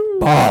yeah,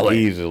 Balling.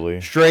 easily.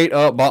 Straight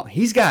up ball.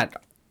 He's got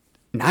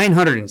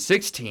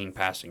 916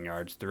 passing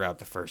yards throughout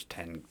the first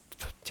 3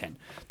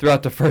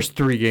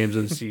 games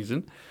of the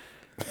season.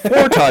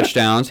 4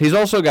 touchdowns. He's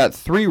also got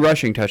 3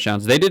 rushing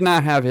touchdowns. They did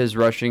not have his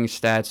rushing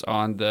stats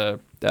on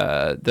the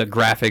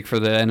graphic for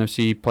the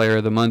NFC Player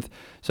of the Month,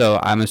 so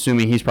I'm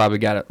assuming he's probably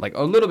got it like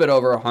a little bit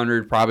over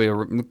 100,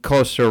 probably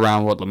close to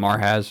around what Lamar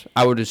has.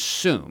 I would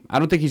assume. I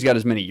don't think he's got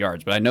as many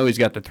yards, but I know he's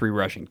got the 3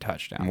 rushing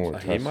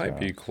touchdowns. He might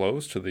be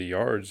close to the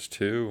yards,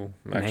 too.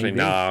 Actually, Maybe.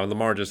 nah.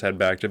 Lamar just had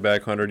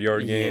back-to-back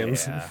 100-yard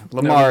games. Yeah.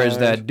 Lamar is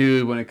that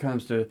dude when it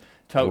comes to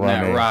toting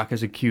that rock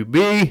as a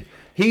QB.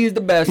 He's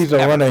the best. He's a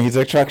runner. He's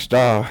a track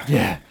star.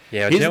 Yeah.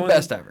 Yeah, he's the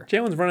best ever.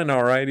 Jalen's running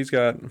all right. He's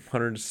got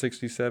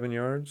 167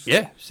 yards.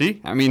 Yeah, see?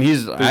 I mean,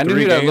 I knew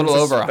he'd have a little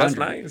over 100. That's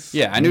nice.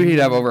 Yeah, I knew he'd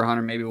have over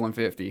 100, maybe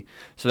 150.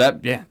 So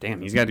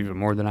he's got even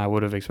more than I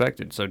would have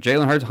expected. So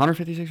Jalen Hurts,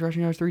 156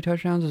 rushing yards, 3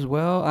 touchdowns as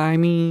well. I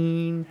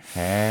mean,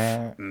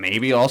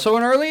 maybe also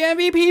an early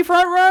MVP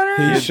front runner.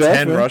 He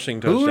had 10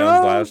 rushing touchdowns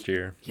last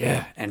year.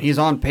 Yeah, and he's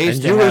on pace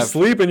and you were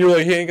sleeping. You were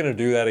like, he ain't going to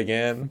do that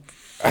again.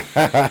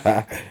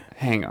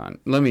 Hang on.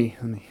 Let me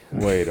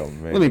wait a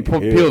minute. Let me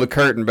peel the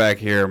curtain back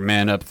here,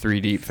 man up 3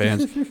 deep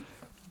fans.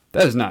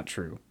 That is not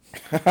true.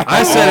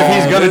 I said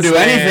if he's going to do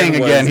anything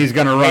again, he's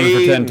going to run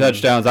for 10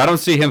 touchdowns. I don't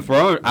see him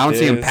throwing. I don't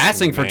see him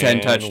passing for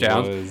 10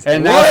 touchdowns.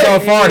 And now so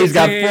far he's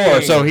got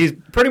 4, so he's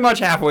pretty much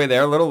halfway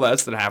there, a little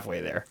less than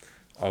halfway there.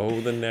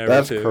 Oh, the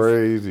narrative. That's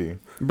crazy.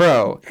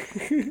 Bro,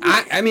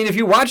 I mean, if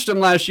you watched him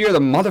last year, the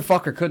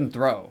motherfucker couldn't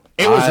throw.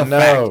 It was a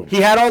fact. He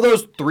had all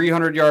those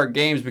 300-yard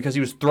games because he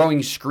was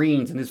throwing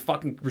screens, and his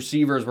fucking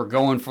receivers were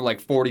going for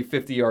like 40,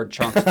 50-yard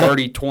chunks,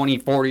 30, 20,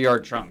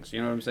 40-yard chunks.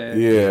 You know what I'm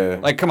saying? Yeah.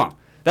 Like, come on.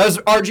 That was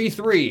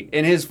RG3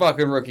 in his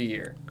fucking rookie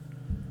year.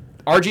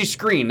 RG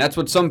screen, that's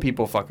what some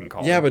people fucking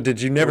call it. Yeah, but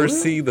did you never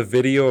see the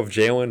video of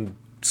Jalen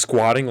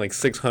squatting like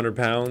 600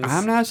 pounds?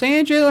 I'm not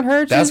saying Jalen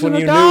Hurts. That's when you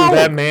knew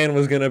that man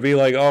was going to be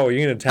like, oh,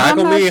 you're going to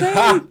tackle me?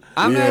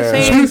 I'm not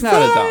saying he's not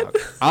a dog.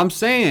 I'm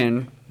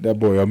saying that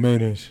boy a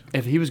menace.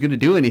 If he was going to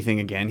do anything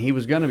again, he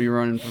was going to be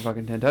running for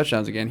fucking 10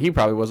 touchdowns again. He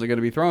probably wasn't going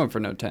to be throwing for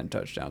no 10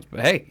 touchdowns.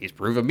 But hey, he's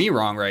proving me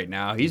wrong right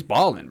now. He's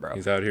balling, bro.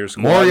 He's out here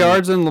squatting. More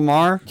yards than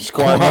Lamar.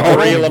 Squatting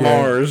 3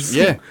 Lamars.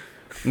 Yeah.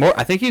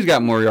 I think he's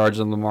got more yards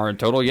than Lamar in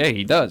total. Yeah,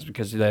 he does,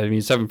 because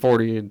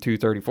 740 and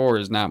 234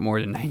 is not more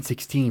than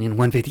 916 and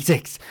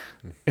 156,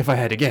 if I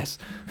had to guess.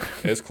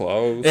 It's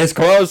close. It's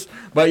close,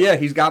 but yeah,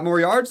 he's got more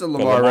yards than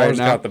Lamar right now. Lamar's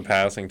got the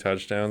passing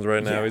touchdowns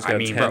right now. He's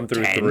got 10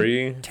 through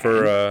 3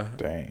 for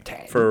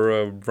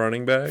a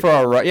running back.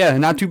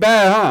 Not too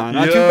bad, huh?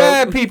 Not too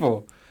bad,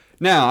 people.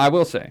 Now, I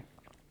will say,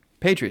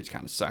 Patriots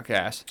kind of suck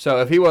ass.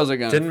 So if he wasn't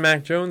going to... Didn't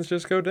Mac Jones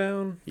just go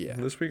down? Yeah.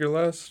 This week or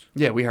last?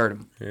 Yeah, we heard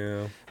him.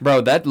 Yeah.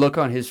 Bro, that look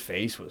on his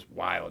face was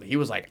wild. He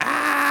was like,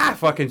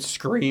 fucking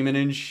screaming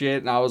and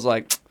shit. And I was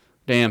like,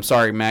 damn,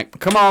 sorry, Mac.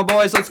 Come on,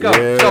 boys, let's go.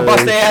 Let's go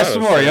bust their ass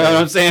some more. You know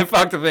what I'm saying?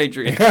 Fuck the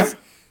Patriots.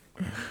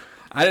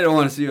 I didn't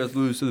want to see us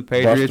lose to the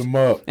Patriots. Bust them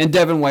up. And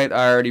Devin White,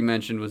 I already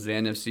mentioned, was the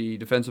NFC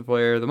Defensive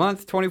Player of the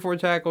Month. 24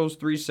 tackles,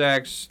 3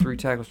 sacks, 3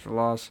 tackles for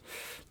loss,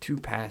 2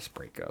 pass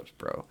breakups,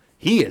 bro.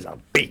 He is a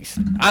beast.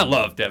 I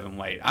love Devin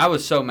White. I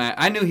was so mad.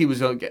 I knew he was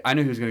going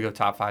to go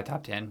top 5,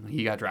 top 10 when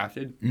he got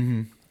drafted.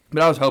 Mm-hmm.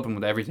 But I was hoping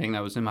with everything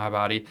that was in my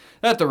body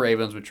that the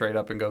Ravens would trade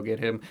up and go get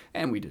him,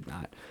 and we did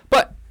not.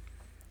 But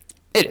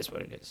it is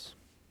what it is.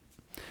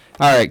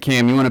 All right,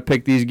 Cam, you want to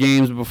pick these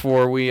games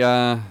before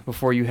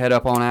you head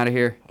up on out of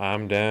here?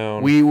 I'm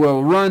down. We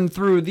will run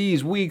through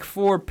these Week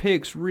 4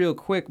 picks real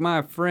quick,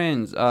 my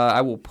friends. I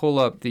will pull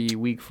up the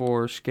Week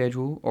 4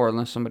 schedule, or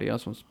unless somebody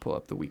else wants to pull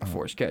up the Week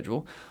 4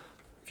 schedule.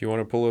 If you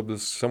want to pull up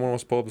someone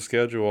wants to pull up the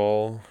schedule,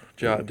 I'll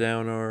jot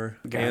down our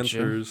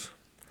answers.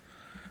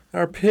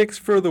 Our picks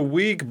for the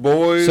week,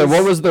 boys. So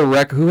what was the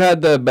record? Who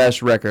had the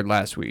best record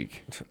last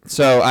week?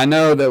 So I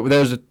know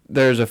that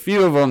there's a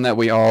few of them that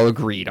we all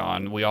agreed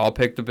on. We all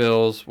picked the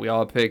Bills. We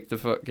all picked the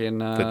fucking...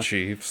 the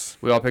Chiefs.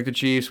 We all picked the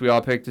Chiefs. We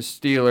all picked the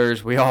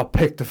Steelers. We all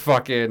picked the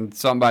fucking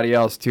somebody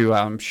else too,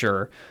 I'm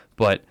sure.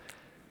 But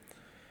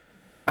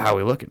how are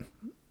we looking?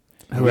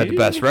 Who had the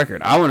best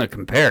record? I want to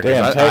compare.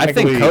 I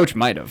think Coach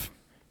might have.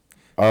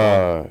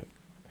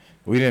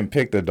 We didn't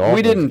pick the Dolphins.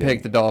 We didn't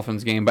pick the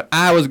Dolphins game, but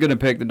I was going to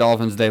pick the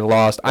Dolphins. They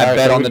lost. I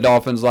bet on the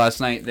Dolphins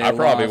last night. I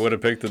probably would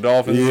have picked the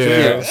Dolphins too.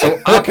 Yeah.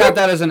 So I'll count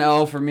that as an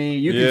L for me.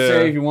 You can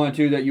say if you want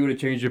to that you would have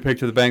changed your pick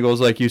to the Bengals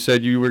like you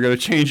said you were going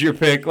to change your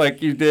pick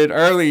like you did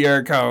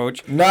earlier,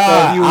 Coach. Nah,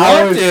 so if you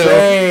want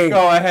to,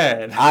 go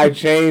ahead. I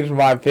changed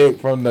my pick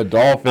from the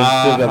Dolphins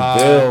to the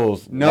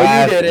Bills. No,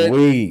 you didn't.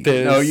 Week.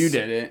 No, you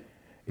didn't.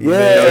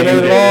 Yeah, and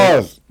they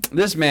lost.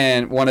 This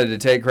man wanted to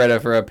take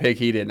credit for a pick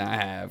he did not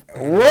have.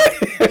 What?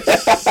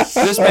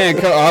 This man,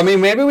 I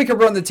mean, maybe we could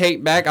run the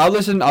tape back. I'll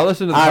listen to the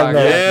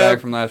podcast back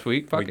from last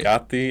week. Fuck we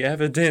got the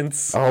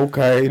evidence.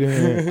 Okay,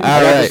 then. All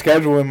I got right. the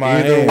schedule in my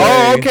hand.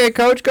 Oh, okay,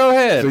 Coach, go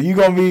ahead. So you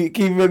going to be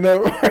keeping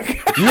that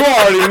record? You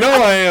already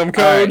know I am,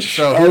 Coach.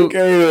 All right, so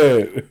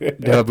okay,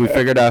 then. Have we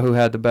figured out who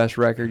had the best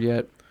record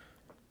yet?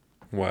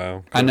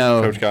 Wow. I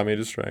know. Coach got me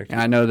distracted.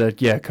 I know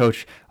that,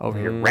 Coach over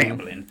here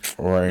rambling.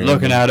 Right.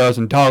 Looking at us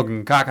and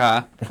talking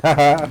caca,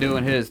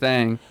 doing his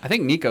thing. I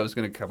think Nico's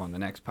going to come on the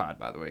next pod,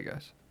 by the way,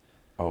 guys.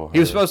 Oh, he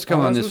was supposed to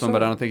come on this one,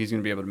 but I don't think he's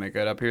going to be able to make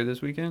it up here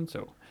this weekend.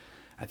 So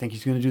I think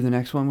he's going to do the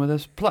next one with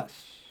us.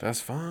 Plus,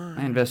 that's fine.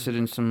 I invested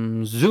in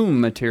some Zoom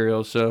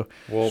material. So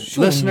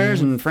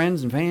listeners and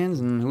friends and fans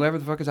and whoever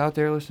the fuck is out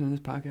there listening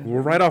to this podcast.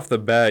 Well, right off the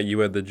bat, you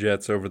had the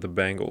Jets over the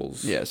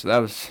Bengals. Yeah, so that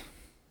was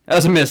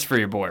a miss for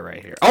your boy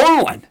right here.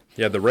 Oh, one.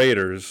 Yeah, the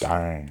Raiders.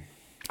 Dang.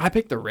 I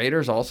picked the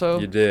Raiders also.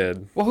 You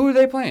did. Well, who were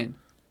they playing?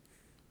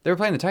 They were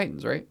playing the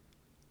Titans, right?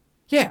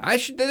 Yeah, that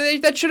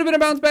should have been a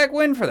bounce back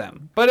win for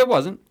them, but it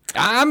wasn't.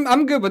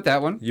 I'm good with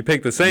that one. You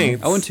picked the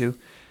Saints. 0-2.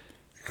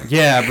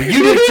 Yeah, but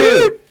you did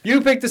too.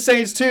 You picked the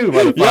Saints too,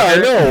 motherfucker. Yeah, I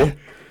know.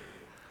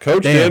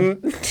 Coach Damn.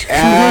 didn't.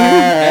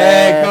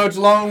 Hey, Coach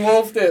Lone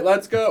Wolfed it.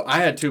 Let's go. I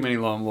had too many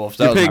Lone Wolves.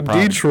 That You was my picked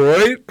problem.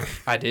 Detroit.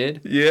 I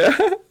did. Yeah.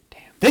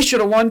 They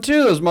should have won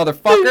too, those They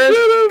motherfuckers.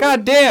 should've.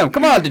 God damn.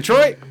 Come on,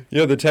 Detroit.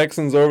 Yeah, the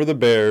Texans over the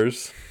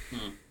Bears.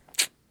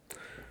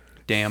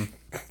 Damn.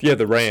 Yeah,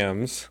 the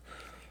Rams.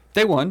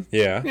 They won.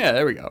 Yeah. Yeah,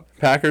 there we go.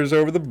 Packers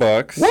over the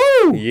Bucks.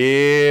 Woo!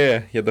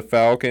 Yeah. Yeah, the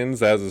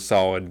Falcons. That was a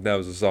solid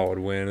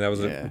win. That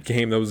was a Yeah.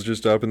 game that was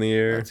just up in the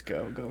air. Let's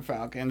go. Go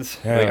Falcons.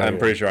 I'm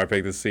pretty sure I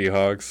picked the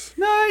Seahawks.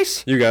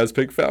 Nice. You guys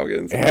picked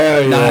Falcons.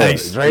 Hell yeah.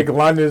 Nice. Drake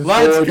London.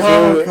 Let's scored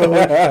go, too.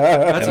 Coach.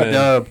 That's And a then,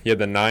 dub. Yeah,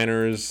 the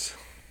Niners.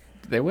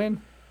 Did they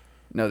win?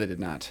 No, they did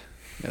not.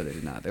 No, they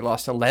did not. They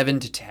lost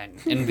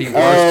 11-10 in the worst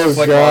Oh,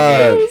 football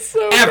God.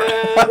 game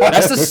ever.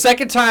 That's the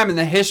second time in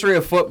the history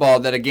of football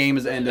that a game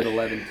has ended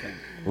 11-10.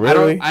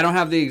 Really? I don't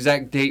have the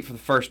exact date for the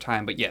first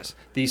time, but yes,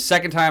 the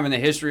second time in the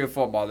history of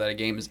football that a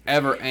game has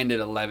ever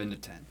ended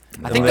 11-10.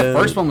 I think the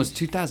first one was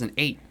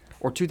 2008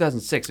 or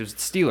 2006. It was the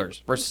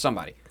Steelers versus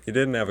somebody. He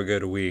didn't have a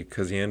good week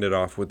because he ended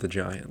off with the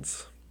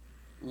Giants.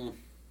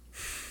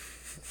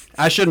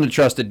 I shouldn't have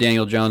trusted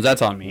Daniel Jones.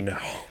 That's on me. No.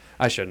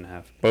 I shouldn't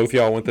have. Both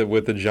y'all went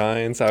with the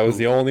Giants. I was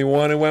the only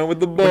one who went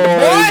with the boys,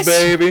 boys?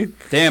 baby.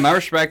 Damn, I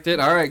respect it.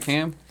 All right,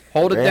 Cam.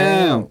 Hold it Damn.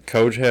 down.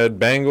 Coach had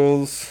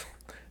Bengals.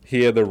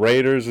 He had the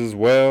Raiders as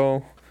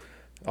well.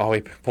 Oh, he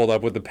pulled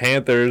up with the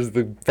Panthers,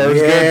 the first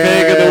good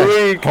pick of the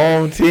week.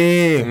 Home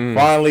team.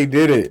 Finally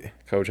did it.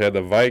 Coach had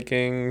the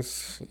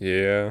Vikings.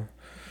 Yeah.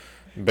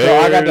 So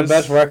I got the Bears.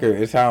 best record,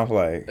 it sounds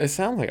like. It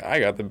sounds like I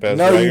got the best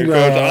No, record, you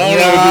Coach. don't. I don't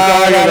know what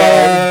you're talking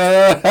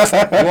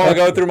about. You want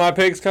to about. go through my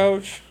picks,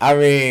 Coach? I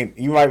mean,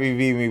 you might be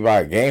beating me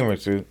by a game or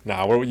two.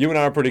 Nah, you and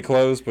I are pretty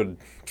close, but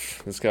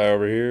this guy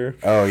over here.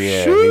 Oh,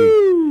 yeah.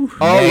 Oh, look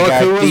Mega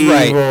who was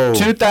Devo. right.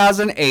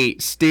 2008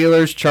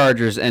 Steelers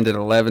Chargers ended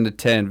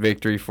 11-10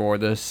 victory for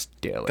the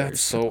Steelers.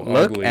 That's so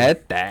Look ugly.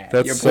 at that.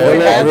 That's Your so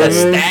boy had the ugly.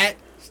 stat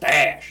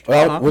stashed.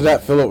 Well, was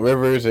that Phillip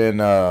Rivers and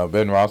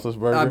Ben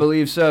Roethlisberger? I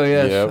believe so,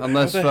 yes. Yep.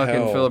 Unless How the fucking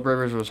hell? Phillip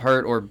Rivers was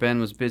hurt or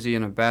Ben was busy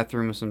in a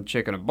bathroom with some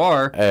chick in a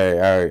bar. Hey,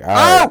 all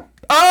right.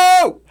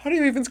 Oh! How do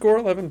you even score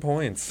 11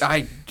 points?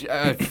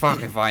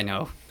 Fuck if I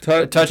know.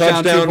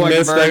 Touchdown, two-point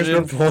missed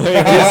conversion. extra point.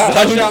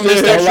 Touchdown,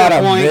 missed A lot extra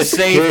of point, missed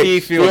safety,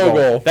 kicks, field field goal.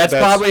 goal. That's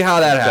probably how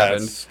that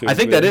happened. I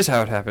think that stupid. is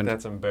how it happened.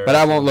 That's embarrassing. But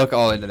I won't look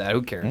all into that.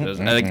 Who cares?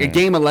 Like a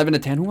game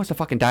 11-10. Who wants to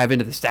fucking dive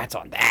into the stats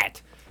on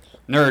that?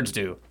 Nerds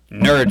do.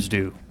 Nerds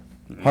do.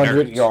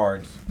 100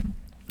 yards.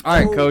 All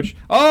right, coach.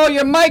 Oh,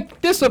 your mic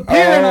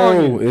disappearing on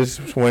Oh, you. it's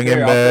swinging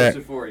Here, I'll back.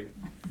 fix it for you.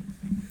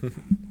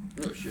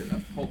 Oh shit! I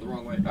pulled the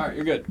wrong way. All right,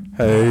 you're good.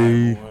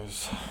 Hey.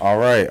 All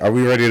right. Are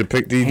we ready to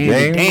pick these Handy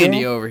games?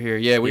 dandy bro? over here.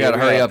 Yeah, we gotta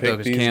hurry up though,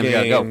 because Cam's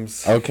gotta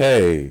go.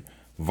 Okay.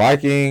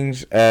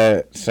 Vikings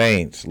at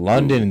Saints.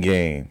 London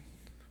game.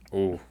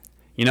 Ooh.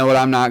 You know what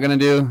I'm not gonna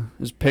do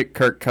is pick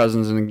Kirk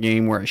Cousins in a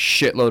game where a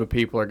shitload of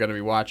people are gonna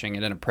be watching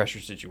it in a pressure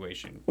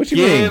situation. What you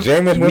mean?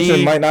 Jameis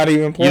Winston might not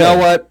even play. You know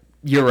what?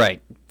 You're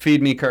right.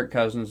 Feed me Kirk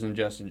Cousins and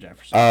Justin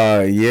Jefferson.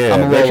 Yeah.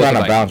 I'm a roll They're with trying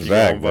the to bounce Vikings.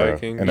 back, You bro. going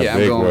Vikings? In a Yeah, I'm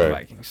big going with way. the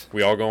Vikings.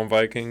 We all going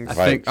Vikings? I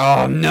think.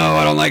 Oh no,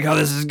 I don't like how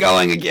this is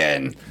going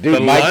again. Dude, The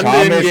Mike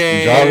London Thomas,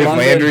 game. Jarvis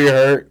London. Landry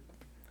hurt.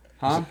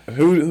 Huh?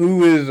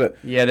 Who is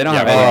Yeah, they don't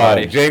have Yeah,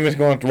 anybody. Jameis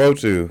going to throw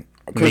to?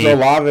 Chris Me.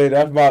 Olave,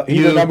 that's about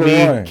he's the number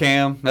me, one.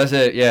 Cam. That's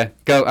it. Yeah.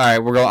 Go. All right,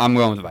 I'm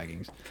going with the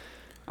Vikings.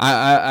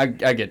 I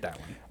get that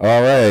one.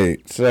 All right,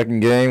 second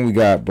game we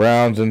got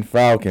Browns and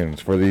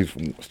Falcons for these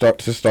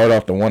start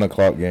off the 1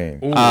 o'clock game.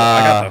 Ooh,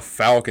 I got the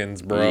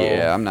Falcons, bro.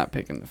 Yeah, I'm not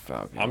picking the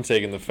Falcons. I'm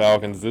taking the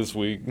Falcons this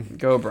week.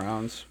 Go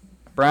Browns.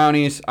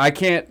 Brownies. I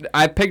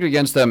picked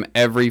against them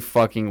every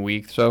fucking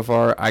week so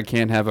far. I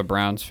can't have a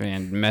Browns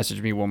fan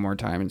message me one more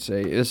time and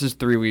say this is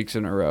 3 weeks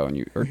in a row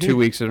or 2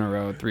 weeks in a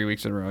row, 3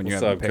 weeks in a row, and you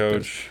What's haven't up, picked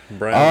Coach?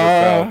 Browns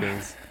or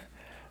Falcons?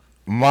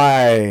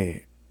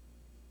 My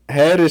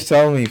head is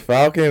telling me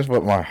Falcons,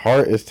 but my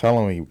heart is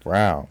telling me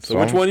Browns. So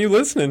which one you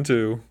listening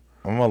to?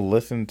 I'm gonna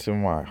listen to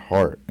my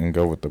heart and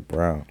go with the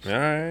Browns. All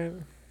right.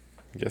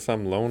 Guess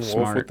I'm lone wolf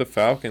Smart. with the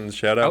Falcons.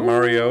 Shout out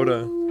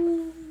Mariota.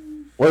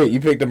 Wait, you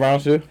picked the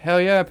Browns too? Hell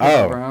yeah, I picked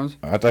Oh. the Browns.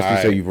 I thought you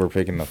Alright. said you were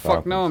picking the Fuck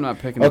Falcons. no, I'm not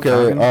picking the Okay,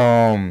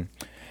 Falcons.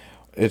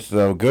 it's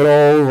the good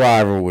old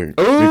rivalry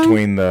Ooh.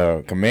 between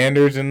the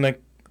Commanders and the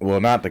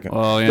not the.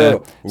 Oh yeah,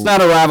 the- it's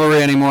not a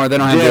rivalry anymore. They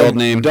don't have the old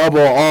name. Double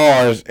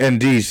R's in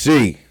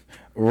DC,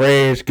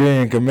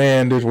 Redskin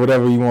Commanders,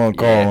 whatever you want to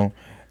call Yeah. them,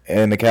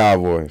 and the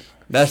Cowboys.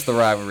 That's the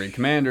rivalry.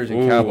 Commanders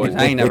and Ooh. Cowboys.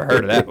 I ain't never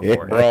heard of that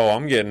before. Bro,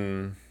 I'm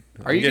getting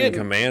Are you getting-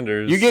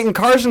 Commanders. You getting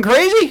Carson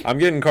crazy? I'm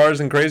getting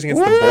Carson crazy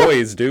against What? the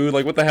boys, dude.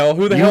 Like, what the hell?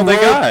 Who the You hell they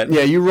rolled- got?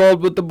 Yeah, you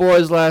rolled with the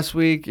boys last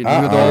week, and you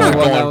were the I'm only I'm not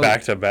one that going was-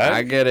 back to back.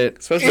 I get it.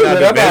 Especially I'm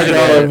not not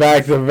divisional. going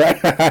back to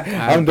back.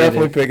 I'm get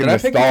definitely it. picking Did I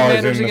the pick stars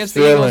Commanders in the against the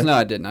Eagles? ceiling. No,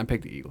 I didn't. I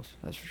picked the Eagles.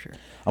 That's for sure.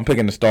 I'm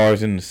picking the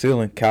stars in the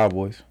ceiling,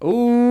 Cowboys.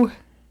 Ooh,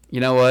 you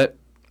know what?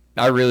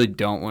 I really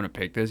don't want to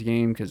pick this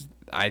game because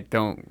I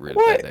don't really.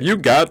 What? You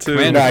got to.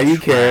 Commanders Nah, you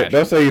care. trash.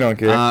 Don't say you don't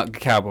care.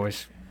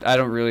 Cowboys. I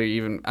don't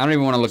even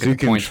want to look So you at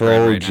the point spread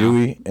control right now.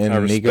 Dewey I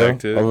and Nico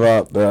respect it.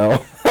 about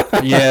the.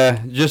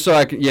 Yeah, just so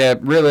I can. Yeah,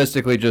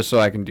 realistically, just so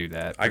I can do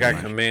that. I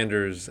got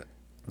Commanders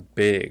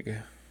big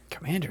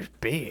Commander's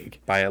big.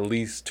 by at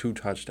least 2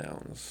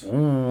 touchdowns.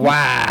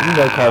 Wow. You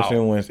know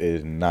Carson Wentz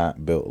is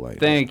not built like that.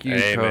 Thank you,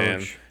 Hey, coach.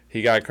 man.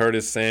 He got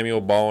Curtis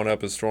Samuel balling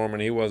up a storm,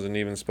 and he wasn't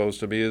even supposed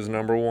to be his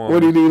number one. What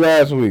did he do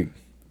last week?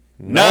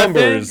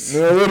 Numbers.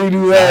 What did he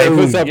do He last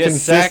puts week? up Get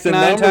sacked consistent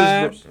 9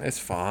 numbers. times. It's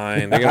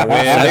fine. They're going to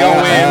win. They're going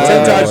to win.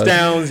 10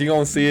 touchdowns. You're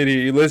going to see it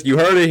here. You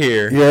heard it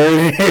here.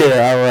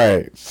 Yeah, all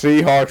right.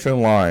 Seahawks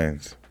and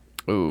Lions.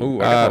 Ooh, Ooh,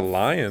 I got the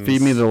Lions.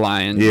 Feed me the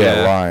Lions.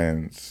 Yeah,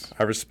 Lions.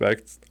 I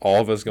respect all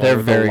of us going They're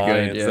with very the good,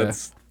 Lions. yeah.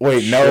 That's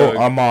Wait, no, Shug.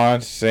 I'm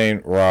on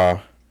Saint Ra.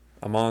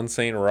 I'm on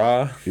St.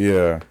 Ra.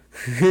 Yeah.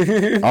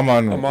 I'm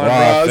on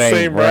Ra St.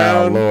 St.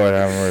 Brown. Brown. Lord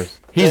have mercy.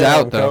 He's Damn,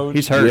 out though. coach.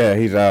 He's hurt. Yeah,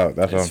 he's out.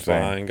 That's what I'm It's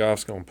saying. fine.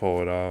 Goff's going to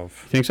pull it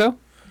off. Think so?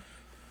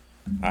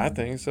 I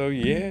think so,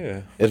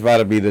 yeah. It's about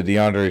to be the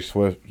DeAndre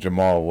Swift,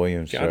 Jamal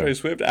Williams show. DeAndre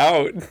Swift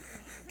out.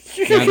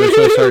 DeAndre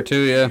Swift's hurt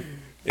too. Yeah.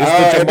 It's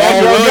All right, the that's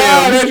Jamal your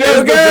guy, Williams. that's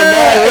your It's the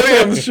guy. Jamal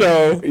Williams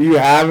show. You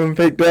haven't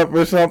picked up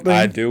or something?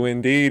 I do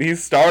indeed.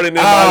 He's starting in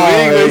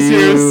my league this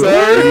year,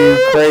 sir.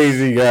 You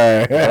crazy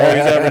guy. Oh,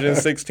 he's averaging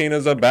 16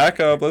 as a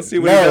backup. Let's see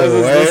what No he does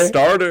as way. the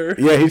starter.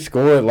 Yeah, he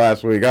scored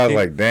last week. I was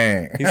like,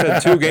 dang. He's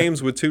had 2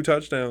 games with 2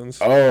 touchdowns.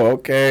 Oh,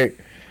 okay.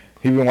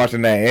 He been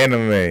watching that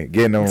anime,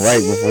 getting them right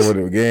before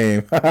the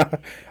game.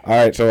 All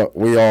right, so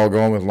we all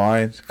going with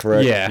Lions,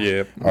 correct? Yeah.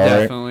 Yep. All right.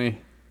 Definitely.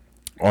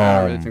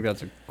 I really think Um,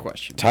 that's a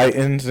question.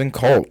 Titans and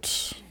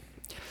Colts.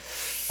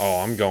 Oh,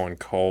 I'm going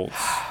Colts.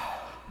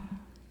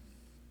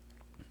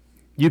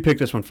 You pick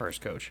this one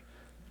first, coach.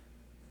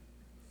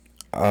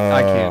 Uh,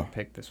 I can't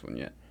pick this one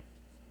yet.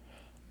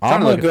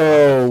 I'm Trying gonna to look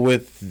go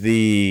with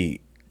the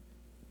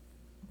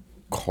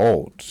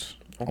Colts.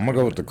 I'm gonna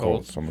go with the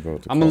Colts. I'm gonna go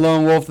with the I'm Colts. a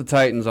lone wolf the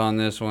Titans on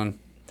this one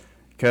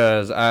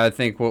because I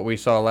think what we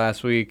saw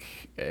last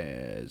week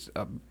is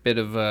a bit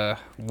of a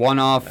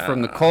one-off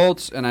from the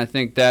Colts, and I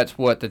think that's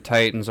what the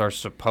Titans are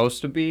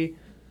supposed to be.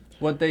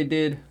 What they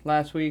did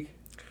last week.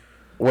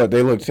 What,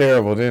 they look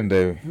terrible, didn't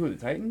they? Who are the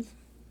Titans?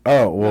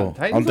 Oh well, the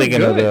Titans I'm look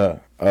thinking of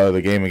good.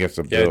 the game against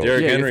the Yeah, Bills.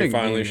 Derrick Yeah, you Henry think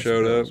finally Vegas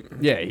showed knows. up.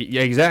 Yeah,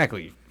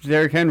 exactly.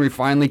 Derrick Henry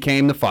finally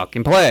came to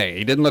fucking play.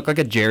 He didn't look like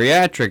a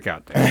geriatric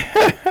out there,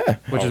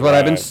 which is what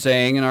I've been Alright.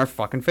 saying in our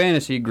fucking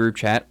fantasy group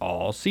chat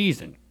all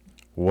season.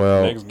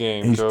 Well, Next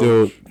game, he's coach.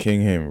 still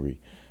King Henry.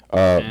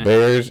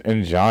 Bears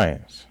and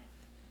Giants.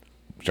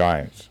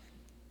 Giants.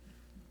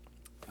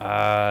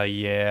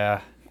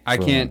 Yeah. I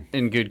So- can't,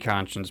 in good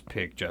conscience,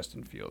 pick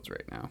Justin Fields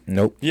right now.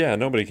 Nope. Yeah,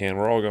 nobody can.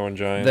 We're all going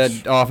Giants.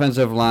 That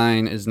offensive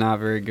line is not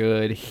very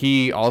good.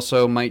 He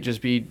also might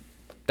just be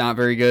not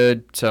very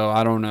good, so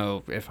I don't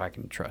know if I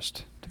can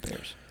trust the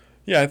Bears.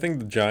 Yeah, I think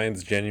the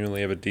Giants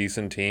genuinely have a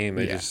decent team.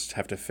 They Yeah. just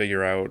have to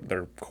figure out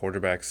their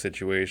quarterback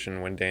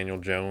situation when Daniel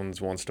Jones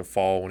wants to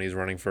fall when he's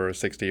running for a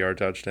 60-yard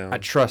touchdown. I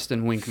trust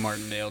in Wink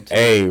Martindale, too.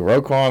 Hey,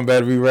 Roquan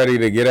better be ready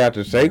to get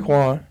after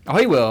Saquon. Oh,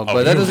 he will, but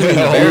he that doesn't mean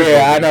the will. Bears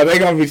Yeah, I will. know they're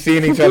gonna be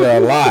seeing each other a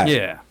lot.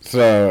 Yeah.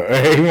 So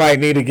he might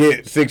need to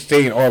get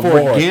 16 or For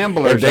more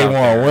gamblers if they out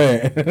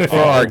want to win. For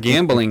our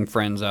gambling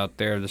friends out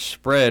there, the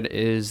spread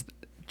is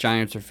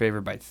Giants are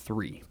favored by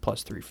 3,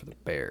 +3 for the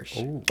Bears.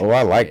 Ooh, Oh,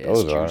 I like Yeah,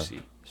 it's those.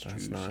 juicy. It's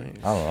that's juicy. nice.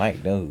 I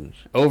like those.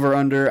 Over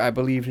under, I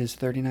believe, is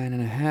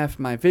 39.5.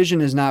 My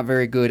vision is not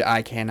very good.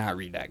 I cannot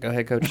read that. Go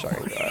ahead, coach. Sorry,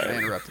 I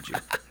interrupted you.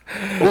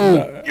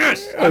 Ooh,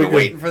 yes! I've been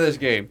waiting for this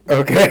game.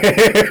 Okay.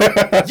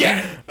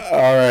 Yeah.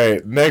 All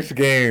right. Next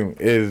game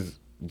is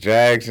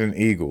Jags and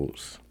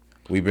Eagles.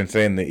 We've been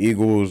saying the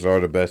Eagles are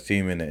the best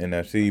team in the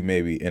NFC,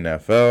 maybe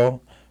NFL.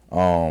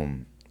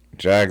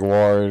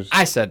 Jaguars.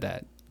 I said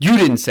that. You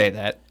didn't say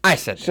that. I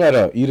said that. Shut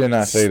up. You did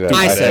not say that.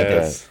 I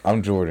said that.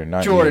 I'm Jordan,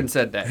 not Jordan you.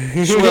 said that.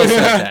 Will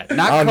said that.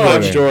 Not I'm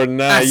coach. Jordan,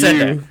 not I said you.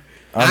 that.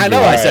 I'm I know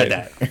Jordan. I said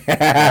that.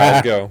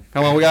 Let's go.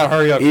 Come on, we gotta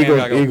hurry up. Cam, Eagles,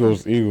 gotta go.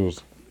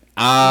 Eagles.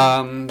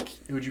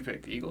 Who'd you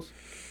pick? The Eagles?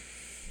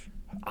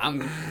 I'm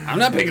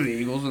not picking the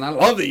Eagles, and I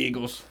love the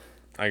Eagles.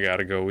 I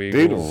gotta go Dude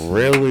Eagles.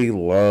 really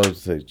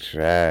loves the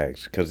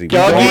Jags because he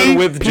Dougie Going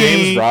with P.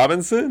 James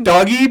Robinson?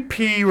 Dougie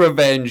P.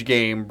 revenge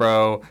game,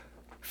 bro.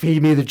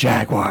 Feed me the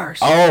Jaguars.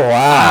 Oh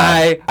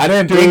wow! I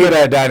didn't think of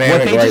that dynamic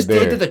What they right just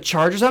there. did to the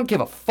Chargers, I don't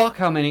give a fuck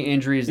how many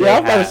injuries they Yeah,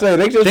 I'm about to have. say,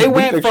 they just They beat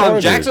went the from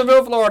Chargers.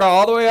 Jacksonville, Florida,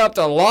 all the way up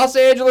to Los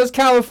Angeles,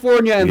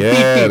 California, and Yeah,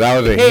 beat the that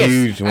was a piss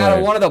huge out of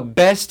win. one of the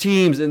best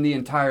teams in the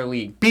entire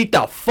league. Beat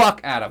the fuck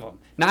out of them.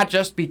 Not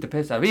just beat the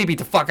piss out of them. He beat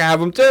the fuck out of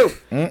them, too.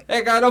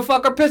 Ain't got no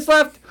fucker piss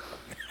left.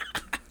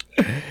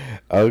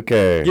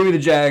 Okay, Give me the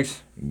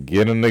Jags.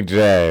 get him the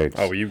Jags.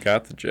 Oh, you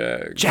got the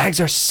Jags.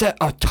 Jags are set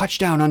a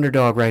touchdown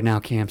underdog right now,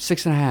 Cam.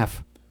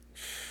 6.5.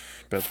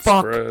 Bet the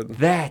Fuck spread.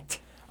 that.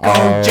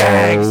 Go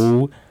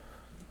Jags.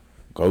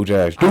 Go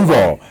Jags.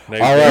 Duval.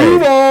 Next All game.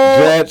 right.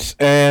 Jets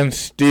and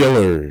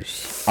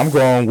Steelers. I'm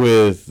going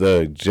with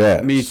the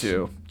Jets. Me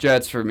too.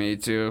 Jets for me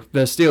too.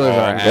 The Steelers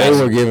are They ass.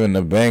 were giving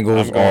the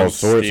Bengals I'm going all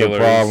sorts of Steelers.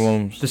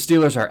 problems. The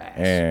Steelers are ass.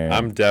 And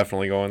I'm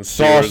definitely going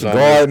Sauce Steelers on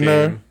Gardner.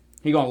 this game.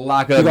 He gonna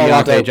lock He up gonna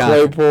lock Deontay up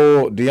Johnson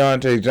Claypool,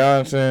 Deontay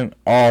Johnson,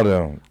 all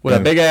them. with a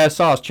big ass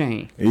sauce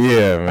chain.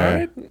 Yeah, All man.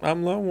 right,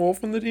 I'm lone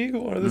wolf and the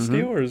Eagle or the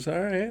Steelers. All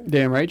right,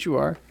 Damn right you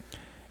are.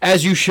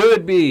 As you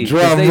should be. 'Cause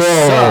Drum they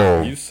suck.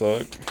 roll. you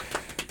suck.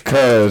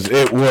 Cause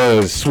it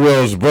was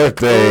Swill's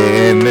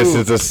birthday, and this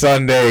is a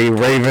Sunday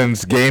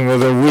Ravens game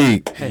of the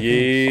week.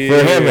 Yeah,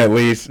 For him, at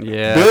least.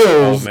 Yeah.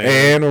 Bills Oh,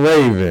 man. and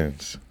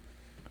Ravens.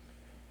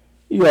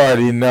 You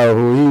already know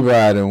who he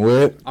riding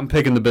with. I'm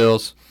picking the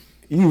Bills.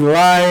 You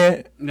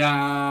lying?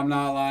 Nah, I'm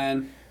not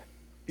lying.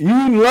 You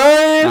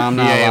lying? I'm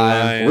not ain't lying.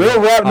 lying. Real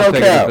rap, I'm no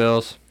picking cap. the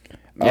Bills. Yeah,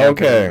 I'm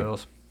picking Okay. the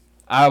Bills.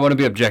 I want to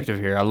be objective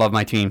here. I love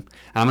my team.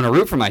 I'm going to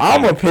root for my team.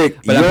 I'm gonna pick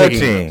but I'm your picking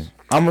the team. Bills.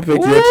 I'm gonna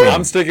pick your Ooh. team.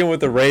 I'm sticking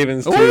with the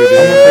Ravens too, Ooh. I'm dude.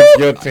 gonna pick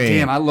your team.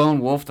 Damn, I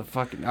lone wolf the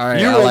fucking. All right,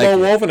 You I were like lone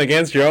it. wolfing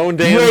against your own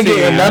damn You ain't team.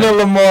 getting none of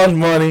Lamar's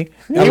money.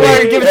 You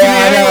already give it to me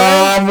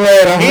I'm He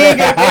late. ain't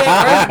got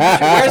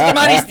paid. Where's the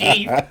money,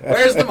 Steve?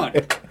 Where's the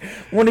money?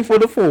 Money for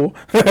the fool.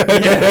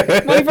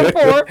 Money for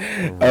four.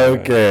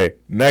 Okay.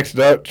 Next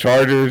up,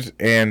 Chargers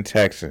and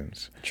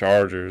Texans.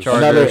 Chargers.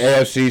 Another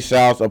Chargers. AFC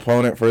South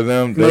opponent for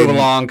them. Move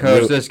along,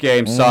 coach. Move- This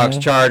game sucks.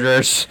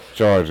 Chargers.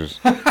 Chargers.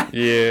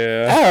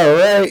 Yeah. All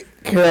right.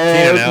 Keenan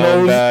Allen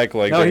Cardinals. back.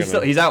 Like No, they're he's still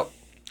gonna- he's out.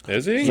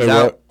 Is he? He's Say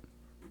out.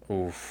 what?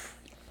 Oof.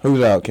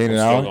 Who's out? Keenan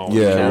still Allen? going Yeah,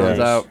 with yeah. Allen's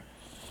out.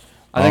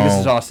 I think this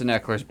is Um, Austin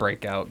Eckler's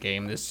breakout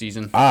game this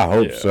season. I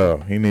hope Yeah.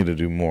 so. He need to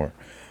do more.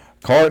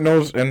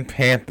 Cardinals and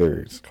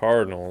Panthers.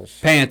 Cardinals.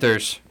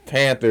 Panthers.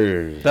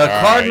 Panthers. The right,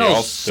 y'all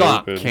Cardinals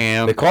suck, stupid.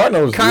 Cam. The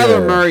Cardinals. Kyler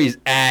yeah. Murray's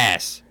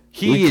ass.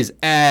 He is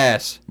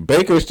ass.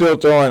 Baker's still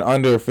throwing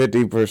under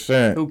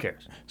 50%. Who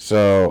cares?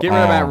 So Get rid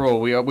of Matt Rule.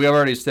 We have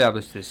already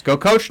established this. Go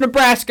coach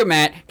Nebraska,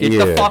 Matt. Get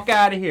the Yeah. fuck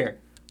out of here.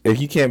 If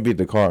you can't beat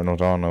the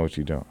Cardinals, I don't know what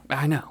you're doing.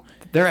 I know.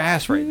 They're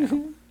ass right now.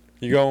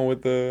 You going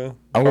with the?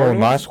 I'm going with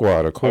my Cardinals? squad,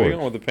 of Oh, you course.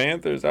 going with the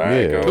Panthers? All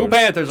right, Yeah. go. Two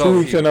Panthers 2 over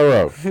weeks you. in a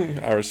row.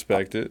 I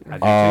respect it. I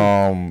do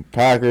too.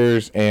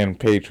 Packers and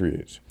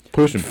Patriots.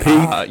 Pushing P.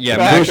 Yeah,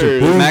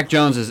 Packers. Mac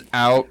Jones is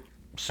out.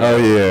 So Oh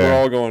We're yeah.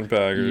 all going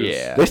Packers.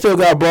 yeah. They still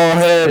got ball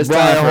head It's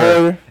Brian time for-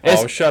 Hoyer.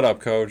 It's- Oh, shut up,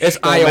 coach. it's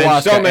Don't men-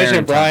 ayahuasca Don't mention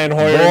Aaron Brian time.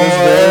 Hoyer in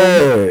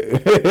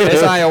this room.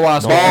 It's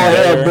ayahuasca. Ball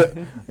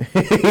head.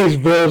 He's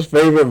Bill's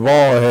favorite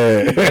ball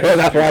head.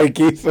 That's why he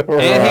keeps him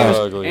And, he around. was,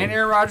 Ugly. and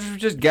Aaron Rodgers was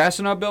just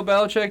gassing up Bill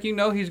Belichick. You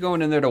know he's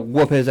going in there to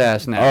whoop his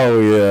ass now. Oh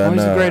yeah.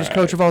 He's the no. greatest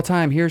coach of all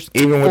time. Here's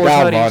Even 4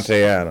 without tutties.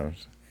 Vontae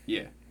Adams.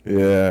 Yeah.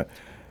 Yeah.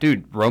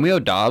 Dude, Romeo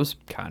Dobbs,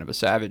 kind of a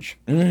savage.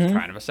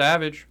 Kind of a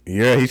savage.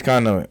 Yeah, he's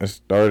kind of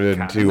started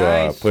Kinda to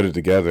nice. put it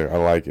together. I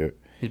like it.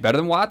 He's better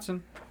than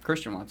Watson.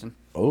 Christian Watson.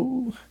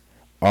 Oh.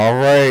 All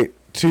right.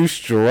 2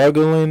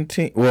 struggling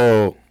teams.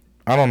 Well,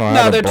 I don't know how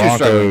No, the they're two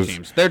struggling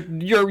Broncos.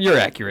 teams. You're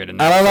accurate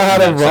in I that. don't know how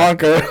in the that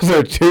Broncos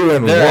are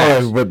 2-1, They're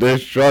ass. but they're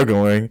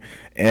struggling.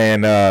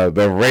 And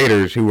the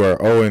Raiders, who are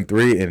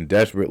 0-3 and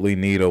desperately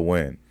need a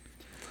win.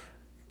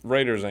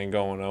 Raiders ain't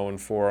going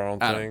 0-4, I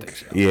don't I think. don't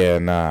think so. Yeah,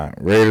 nah.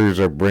 Raiders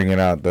are bringing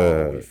out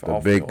the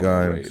Off big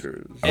going guns.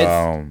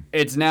 Raiders.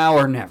 It's now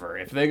or never.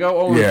 If they go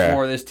 0-4,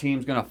 Yeah. this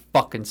team's gonna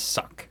fucking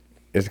suck.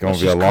 It's gonna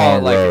Let's be a just call it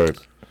long like it road.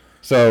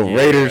 So Yeah.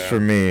 Raiders for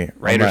me. I'm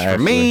Raiders not for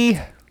actually- me.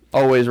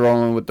 Always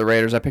rolling with the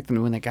Raiders. I picked them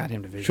to win that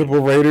goddamn division.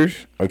 Triple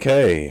Raiders.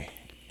 Okay.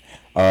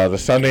 The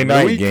Sunday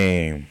night week?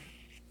 game.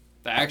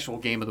 The actual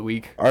game of the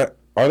week. Are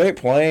they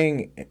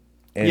playing?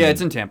 Yeah,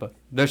 it's in Tampa.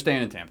 They're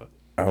staying in Tampa.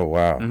 Oh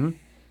wow. Mhm.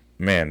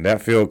 Man,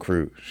 that field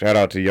crew. Shout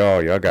out to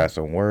y'all. Y'all got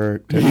some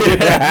work. But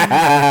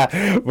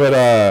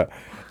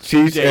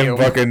Chiefs Damn. and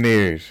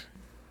Buccaneers.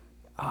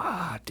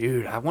 Ah,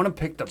 dude, I want to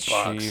pick the Bucks.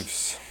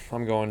 Chiefs.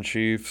 I'm going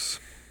Chiefs.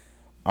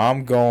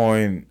 I'm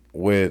going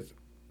with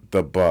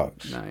the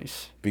Bucks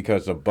Nice.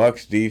 because the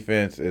Bucks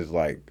defense is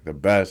like the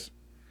best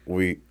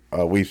we've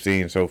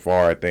seen so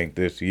far. I think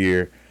this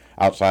year,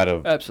 outside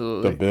of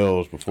Absolutely. the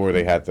Bills before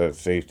they had the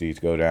safeties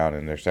go down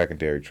in their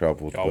secondary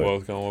troubles. Y'all But-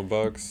 both going with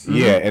Bucks?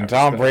 yeah, and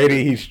Tom respect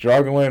Brady, he's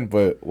struggling,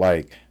 but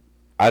like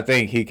I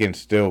think he can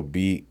still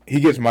beat. He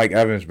gets Mike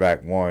Evans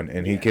back one,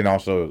 and he can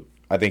also.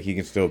 I think he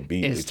can still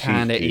beat It's the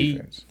time Chiefs to eat.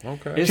 defense.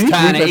 Okay. It's Chiefs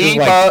time to defense is eat,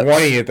 like Bucks.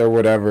 20th or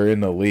whatever in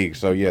the league,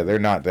 so yeah, they're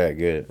not that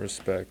good.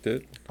 Respect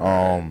it.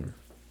 And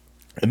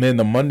then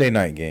the Monday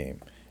night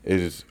game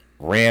is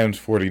Rams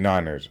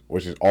 49ers,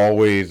 which is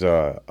always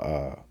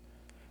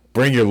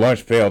bring your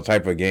lunch pail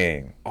type of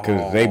game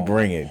because they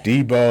bring it.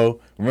 Debo,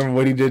 remember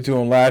what he did to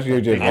him last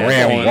year? Just I'm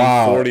ran going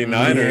wild.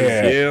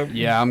 49ers. Yeah.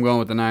 Yeah, I'm going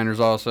with the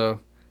Niners also.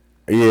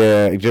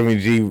 Yeah, Jimmy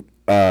G,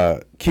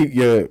 keep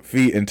your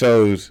feet and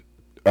toes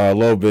a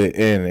little bit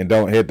in and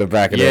don't hit the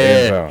back of the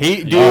end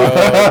zone.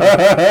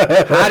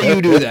 How do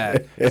you do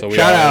that? So we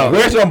Shout all out. in-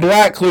 Wear some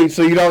black cleats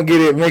so you don't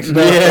get it mixed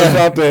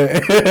up or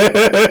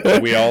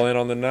something. We all in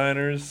on the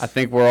Niners? I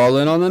think we're all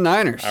in on the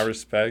Niners. I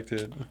respect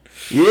it.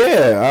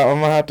 Yeah, I'm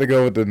gonna have to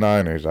go with the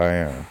Niners. I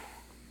am.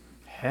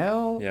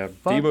 Hell. Yeah,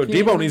 fucking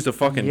Debo needs to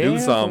fucking do yeah,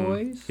 something.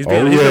 boys. He's Oh,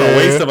 been a yeah.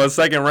 waste of a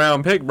second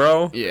round pick,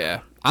 bro.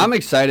 Yeah. I'm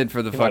excited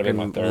for the might have been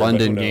fucking my third,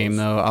 London but who game, knows?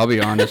 though. I'll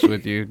be honest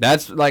with you.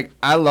 That's like,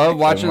 I love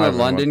watching might the have been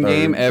my London third.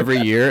 game every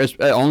year,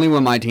 only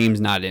when my team's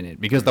not in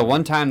it. Because the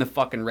one time the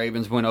fucking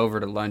Ravens went over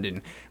to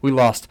London, we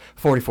lost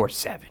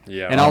 44-7.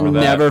 Yeah, and I'll remember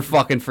that. never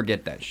fucking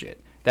forget that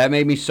shit. That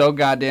made me so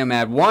goddamn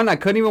mad. One, I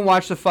couldn't even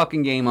watch the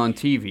fucking game on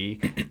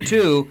TV.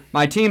 Two,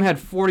 my team had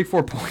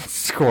 44 points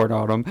scored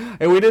on them,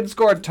 and we didn't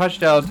score a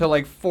touchdown until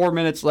like 4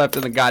 minutes left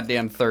in the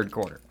goddamn third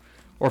quarter.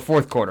 Or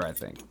fourth quarter, I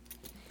think.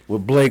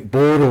 With Blake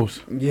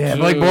Bortles. Yeah,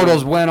 Blake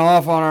Bortles went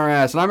off on our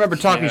ass. And I remember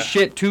talking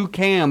shit to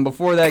Cam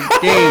before that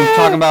game,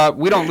 talking about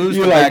we don't lose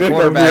to like, bad this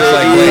quarterbacks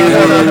like gonna be Blake easy.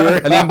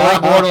 Bortles. And then Blake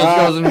Bortles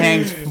goes and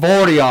hangs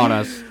 40 on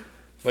us.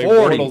 Like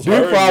 40. Bortles You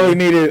hurt. probably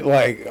needed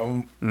like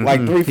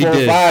 3, He 4,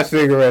 did. 5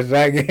 cigarettes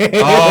that game.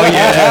 Oh,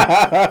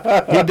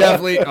 yeah. He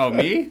definitely. Oh,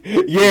 me?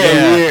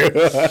 yeah.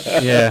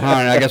 Yeah, all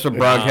right. I guess we're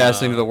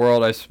broadcasting to the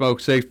world. I smoke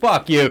 6.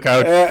 Fuck you,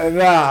 coach.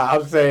 Nah,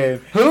 I'm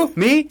saying. Who?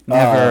 Me?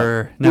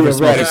 Never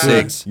smoked a theoretically,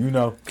 6. You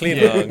know. Clean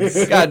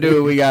lungs. Gotta do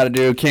what we gotta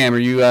do. Cam, are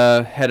you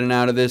heading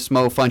out of this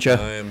mofuncha?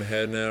 I am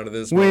heading out of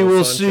this. We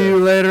will motherfuncha. see you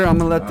later. I'm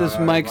going to let this All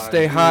right, mic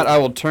stay bye. hot. I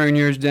will turn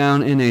yours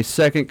down in a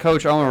second.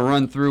 Coach, I want to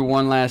run through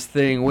one last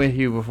thing with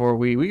you before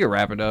we can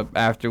wrap it up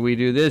after we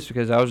do this,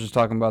 because I was just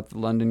talking about the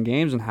London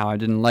games and how I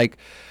didn't like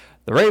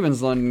the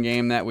Ravens London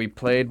game that we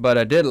played, but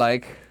I did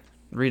like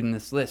reading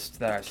this list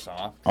that I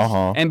saw.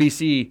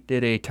 NBC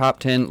did a top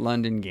 10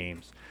 London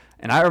games.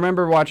 And I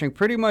remember watching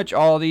pretty much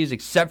all of these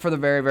except for the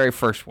very, very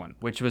first one,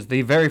 which was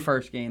the very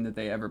first game that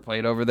they ever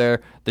played over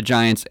there, the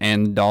Giants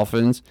and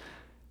Dolphins.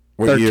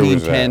 What year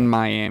was 13-10 that?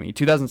 Miami.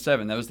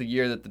 2007. That was the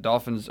year that the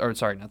Dolphins, or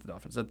sorry, not the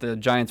Dolphins, that the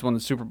Giants won the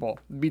Super Bowl.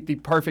 Beat the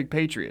perfect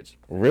Patriots.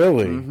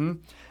 Really?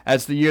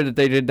 That's the year that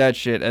they did that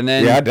shit. And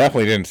then Yeah, I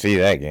definitely didn't see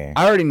that game.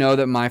 I already know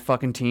that my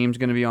fucking team's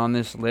going to be on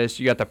this list.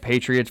 You got the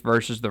Patriots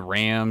versus the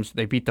Rams.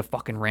 They beat the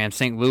fucking Rams.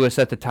 St. Louis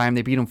at the time,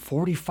 they beat them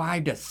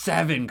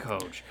 45-7,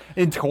 coach,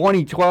 in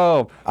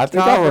 2012. I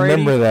think Tom I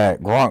remember Brady-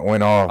 that Gronk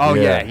went off. Oh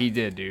yeah, he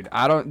did, dude.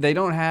 They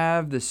don't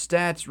have the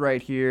stats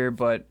right here,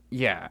 but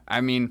yeah,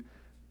 I mean,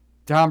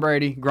 Tom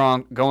Brady,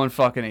 Gronk going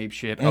fucking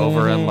apeshit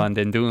over in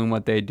London, doing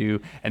what they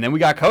do. And then we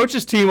got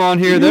Coach's team on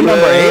here. They're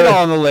number 8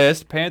 on the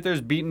list. Panthers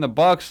beating the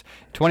Bucks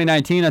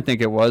 2019, I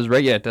think it was.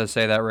 Right? Yeah, it does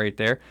say that right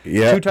there.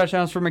 Yeah. 2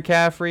 touchdowns for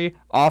McCaffrey.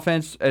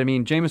 Offense, I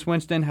mean, Jameis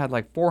Winston had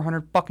like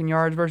 400 fucking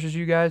yards versus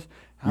you guys.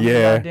 How many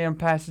Yeah. goddamn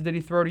passes did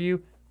he throw to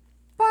you?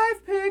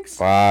 5 picks.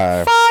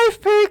 5.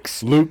 5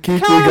 picks. Luke Kuechly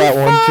Coach, got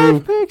one 5 too.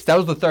 picks. That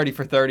was the 30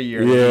 for 30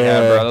 year that he had, Yeah.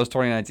 bro. That was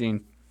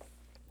 2019.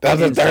 That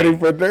was a Insane. 30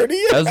 for 30.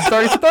 That was the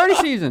 30 for 30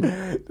 season.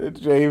 The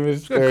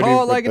James Good 30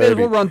 call it for like it is.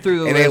 30. We'll run through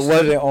the And list. it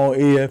wasn't on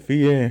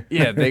ESPN.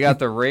 Yeah, they got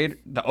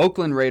the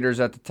Oakland Raiders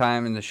at the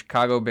time and the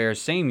Chicago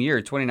Bears same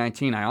year,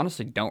 2019. I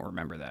honestly don't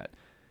remember that.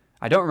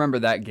 I don't remember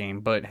that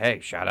game, but hey,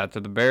 shout out to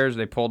the Bears.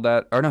 They pulled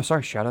that. Or no,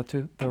 sorry, shout out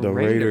to the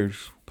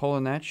Raiders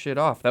pulling that shit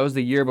off. That was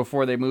the year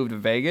before they moved to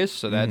Vegas,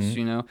 so that's,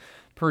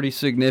 pretty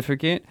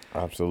significant.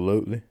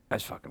 Absolutely.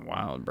 That's fucking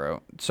wild,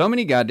 bro. So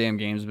many goddamn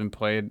games have been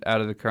played out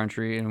of the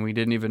country, and we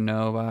didn't even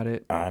know about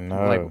it. I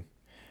know. Like,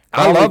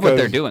 I Probably love what they're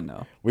because doing,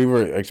 though. We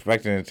were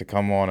expecting it to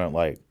come on at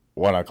like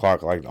 1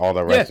 o'clock, like all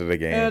the rest of the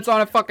games. And it's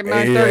on at fucking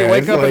 9:30. Yeah,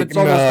 Wake up and it's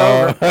almost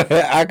over.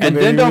 I And couldn't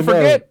then don't even know.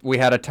 forget, we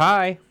had a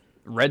tie.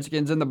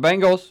 Redskins and the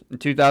Bengals in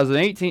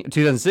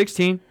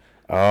 2016.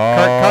 Oh,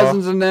 Kirk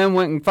Cousins and them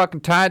went and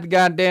fucking tied the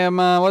goddamn,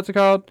 what's it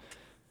called?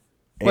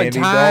 Went Andy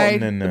tied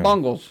Dalton and the them.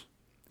 Bungles.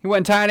 He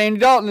went and tied Andy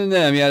Dalton and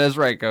them. Yeah, that's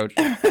right, coach.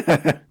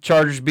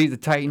 Chargers beat the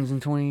Titans in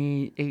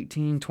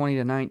 2018,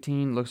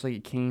 20-19. Looks like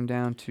it came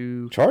down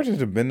to Chargers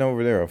have been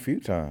over there a few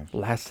times.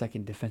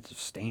 last-second defensive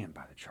stand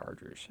by the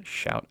Chargers.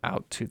 Shout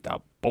out to the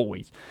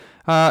boys.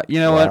 You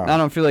know what? Wow. I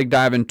don't feel like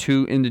diving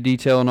too into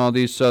detail on all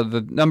these. So the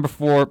number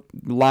 4,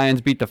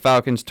 Lions beat the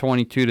Falcons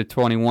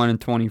 22-21 in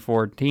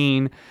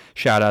 2014.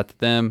 Shout out to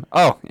them.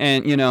 Oh,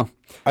 and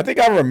I think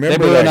I remember they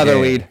blew that another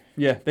game. lead.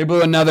 Yeah, they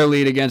blew another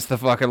lead against the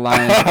fucking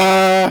Lions.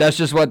 That's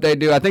just what they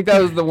do. I think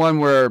that was the one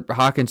where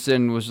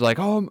Hawkinson was like,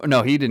 oh,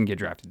 no, he didn't get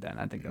drafted then.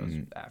 I think that was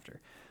after.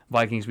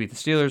 Vikings beat the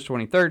Steelers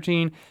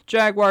 2013.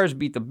 Jaguars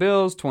beat the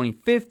Bills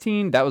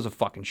 2015. That was a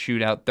fucking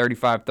shootout,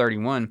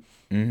 35-31.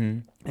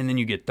 And then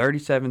you get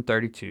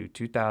 37-32,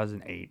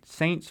 2008.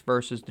 Saints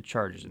versus the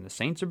Chargers. And the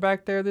Saints are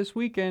back there this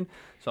weekend.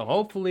 So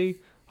hopefully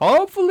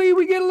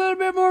we get a little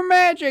bit more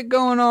magic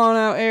going on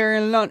out here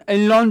in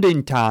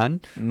London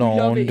town.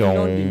 Love it in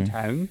London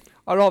town.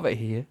 I love it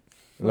here.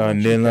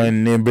 London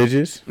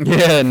bitches.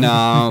 Yeah, no,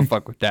 I don't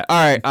fuck with that.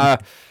 All right,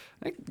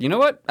 you know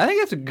what? I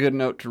think that's a good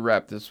note to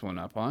wrap this one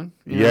up on.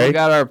 We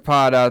got our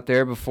pod out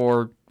there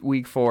before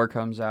week 4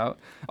 comes out.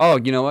 Oh,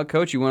 you know what,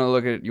 Coach? You want to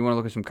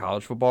look at some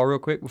college football real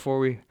quick before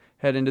we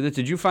head into this?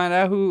 Did you find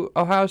out who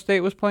Ohio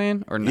State was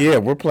playing or not? Yeah,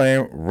 we're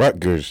playing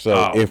Rutgers. So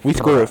Oh, if we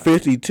score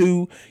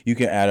 52, you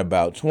can add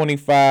about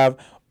 25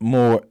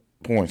 more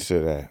points to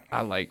that.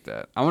 I like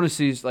that. I want to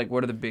see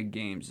what are the big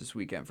games this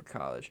weekend for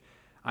college.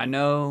 I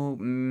know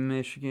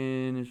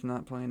Michigan is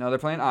not playing. No, they're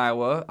playing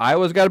Iowa.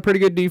 Iowa's got a pretty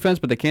good defense,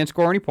 but they can't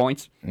score any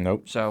points.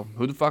 Nope. So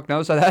who the fuck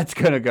knows how that's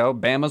going to go?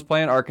 Bama's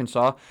playing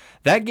Arkansas.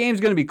 That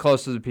game's going to be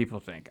close as people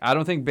think. I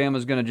don't think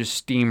Bama's going to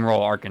just steamroll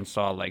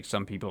Arkansas like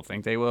some people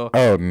think they will.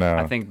 Oh, no.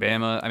 I think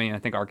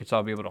Arkansas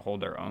will be able to hold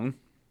their own.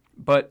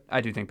 But I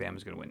do think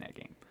Bama's going to win that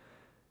game.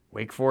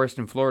 Wake Forest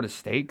and Florida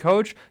State,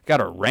 coach? Got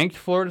a ranked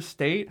Florida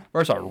State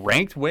versus a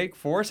ranked Wake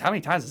Forest? How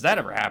many times has that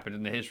ever happened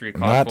in the history of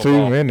college Not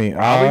football? too many.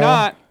 Probably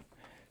not.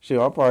 Shit,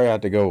 I'll probably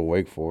have to go with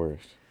Wake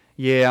Forest.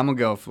 Yeah, I'm going to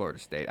go with Florida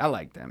State. I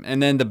like them. And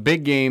then the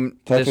big game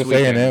Texas this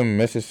weekend. A&M,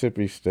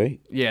 Mississippi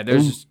State. Yeah,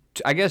 there's,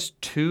 I guess,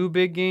 2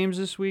 big games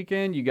this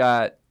weekend. You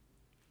got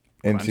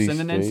NC Clemson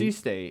and NC State.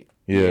 State.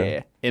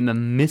 Yeah. In the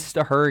midst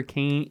of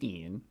Hurricane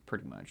Ian,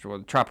 pretty much, or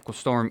the Tropical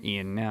Storm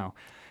Ian now.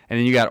 And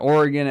then you got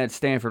Oregon at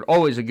Stanford.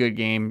 Always a good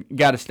game. You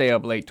got to stay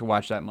up late to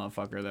watch that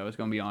motherfucker, though. It's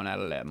going to be on at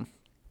 11.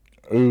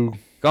 Ooh.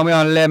 Going to be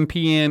on 11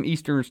 p.m.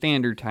 Eastern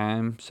Standard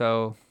Time.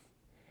 So,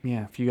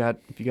 yeah, if you got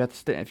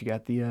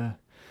the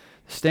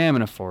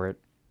stamina for it,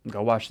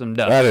 go watch them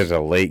Ducks. That is a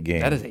late game.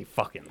 That is a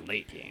fucking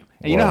late game.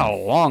 And you know how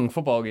long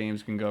football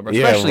games can go, bro.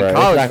 Yeah, Especially right.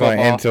 college It's not football. going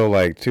to end until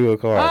like 2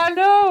 o'clock. I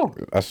know.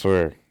 I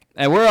swear.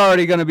 And we're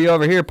already going to be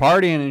over here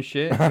partying and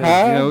shit.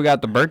 'Cause, we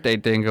got the birthday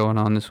thing going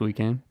on this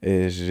weekend.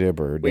 It's your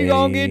birthday. We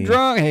going to get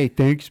drunk. Hey,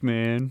 thanks,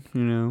 man.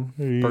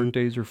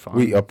 Birthdays are fun.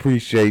 We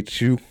appreciate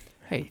you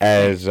hey,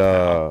 as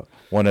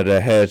one of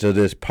the heads of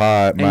this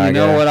pod, and my you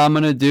know guy. what I'm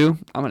going to do?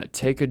 I'm going to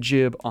take a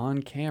jib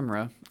on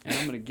camera, and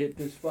I'm going to get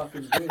this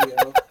fucking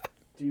video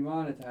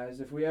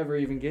demonetized if we ever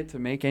even get to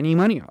make any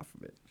money off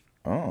of it.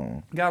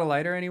 Oh. Got a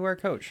lighter anywhere,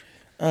 Coach?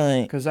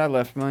 All Because I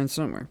left mine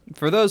somewhere.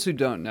 For those who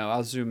don't know,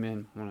 I'll zoom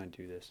in when I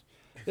do this.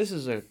 This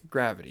is a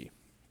gravity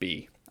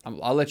B.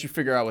 I'll let you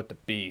figure out what the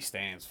B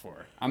stands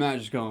for. I'm not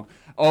just going to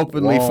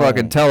openly Whoa.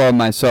 fucking tell on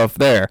myself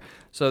there.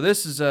 So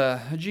this is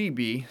a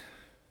GB,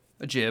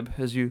 a jib,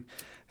 as you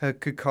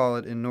could call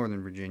it in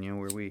Northern Virginia,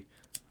 where we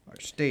are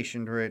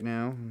stationed right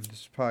now in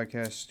this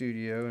podcast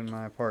studio in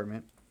my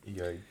apartment.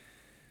 right.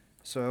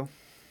 So,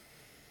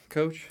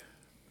 Coach,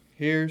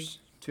 here's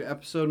to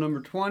episode number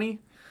 20.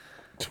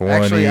 20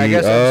 Actually, I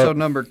guess up, episode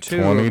number 2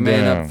 of 20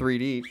 Man down. Up 3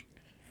 Deep.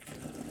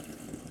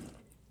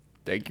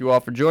 Thank you all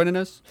for joining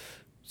us.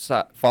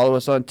 Follow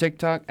us on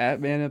TikTok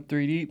at Man Up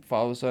 3 Deep.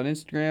 Follow us on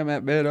Instagram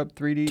at Man Up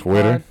 3 Deep.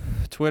 Twitter.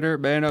 Twitter,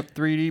 Man Up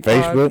 3 Deep.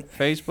 Facebook.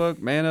 Facebook,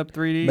 Man Up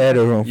 3 Deep.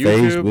 Better on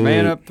YouTube, Facebook,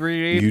 Man Up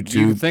 3 Deep. YouTube. Do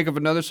you think of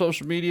another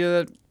social media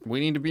that we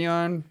need to be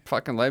on?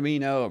 Fucking let me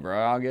know, bro.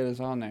 I'll get us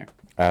on there.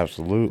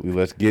 Absolutely.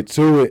 Let's get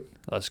to it.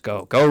 Let's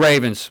go. Go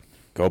Ravens.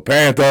 Go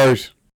Panthers.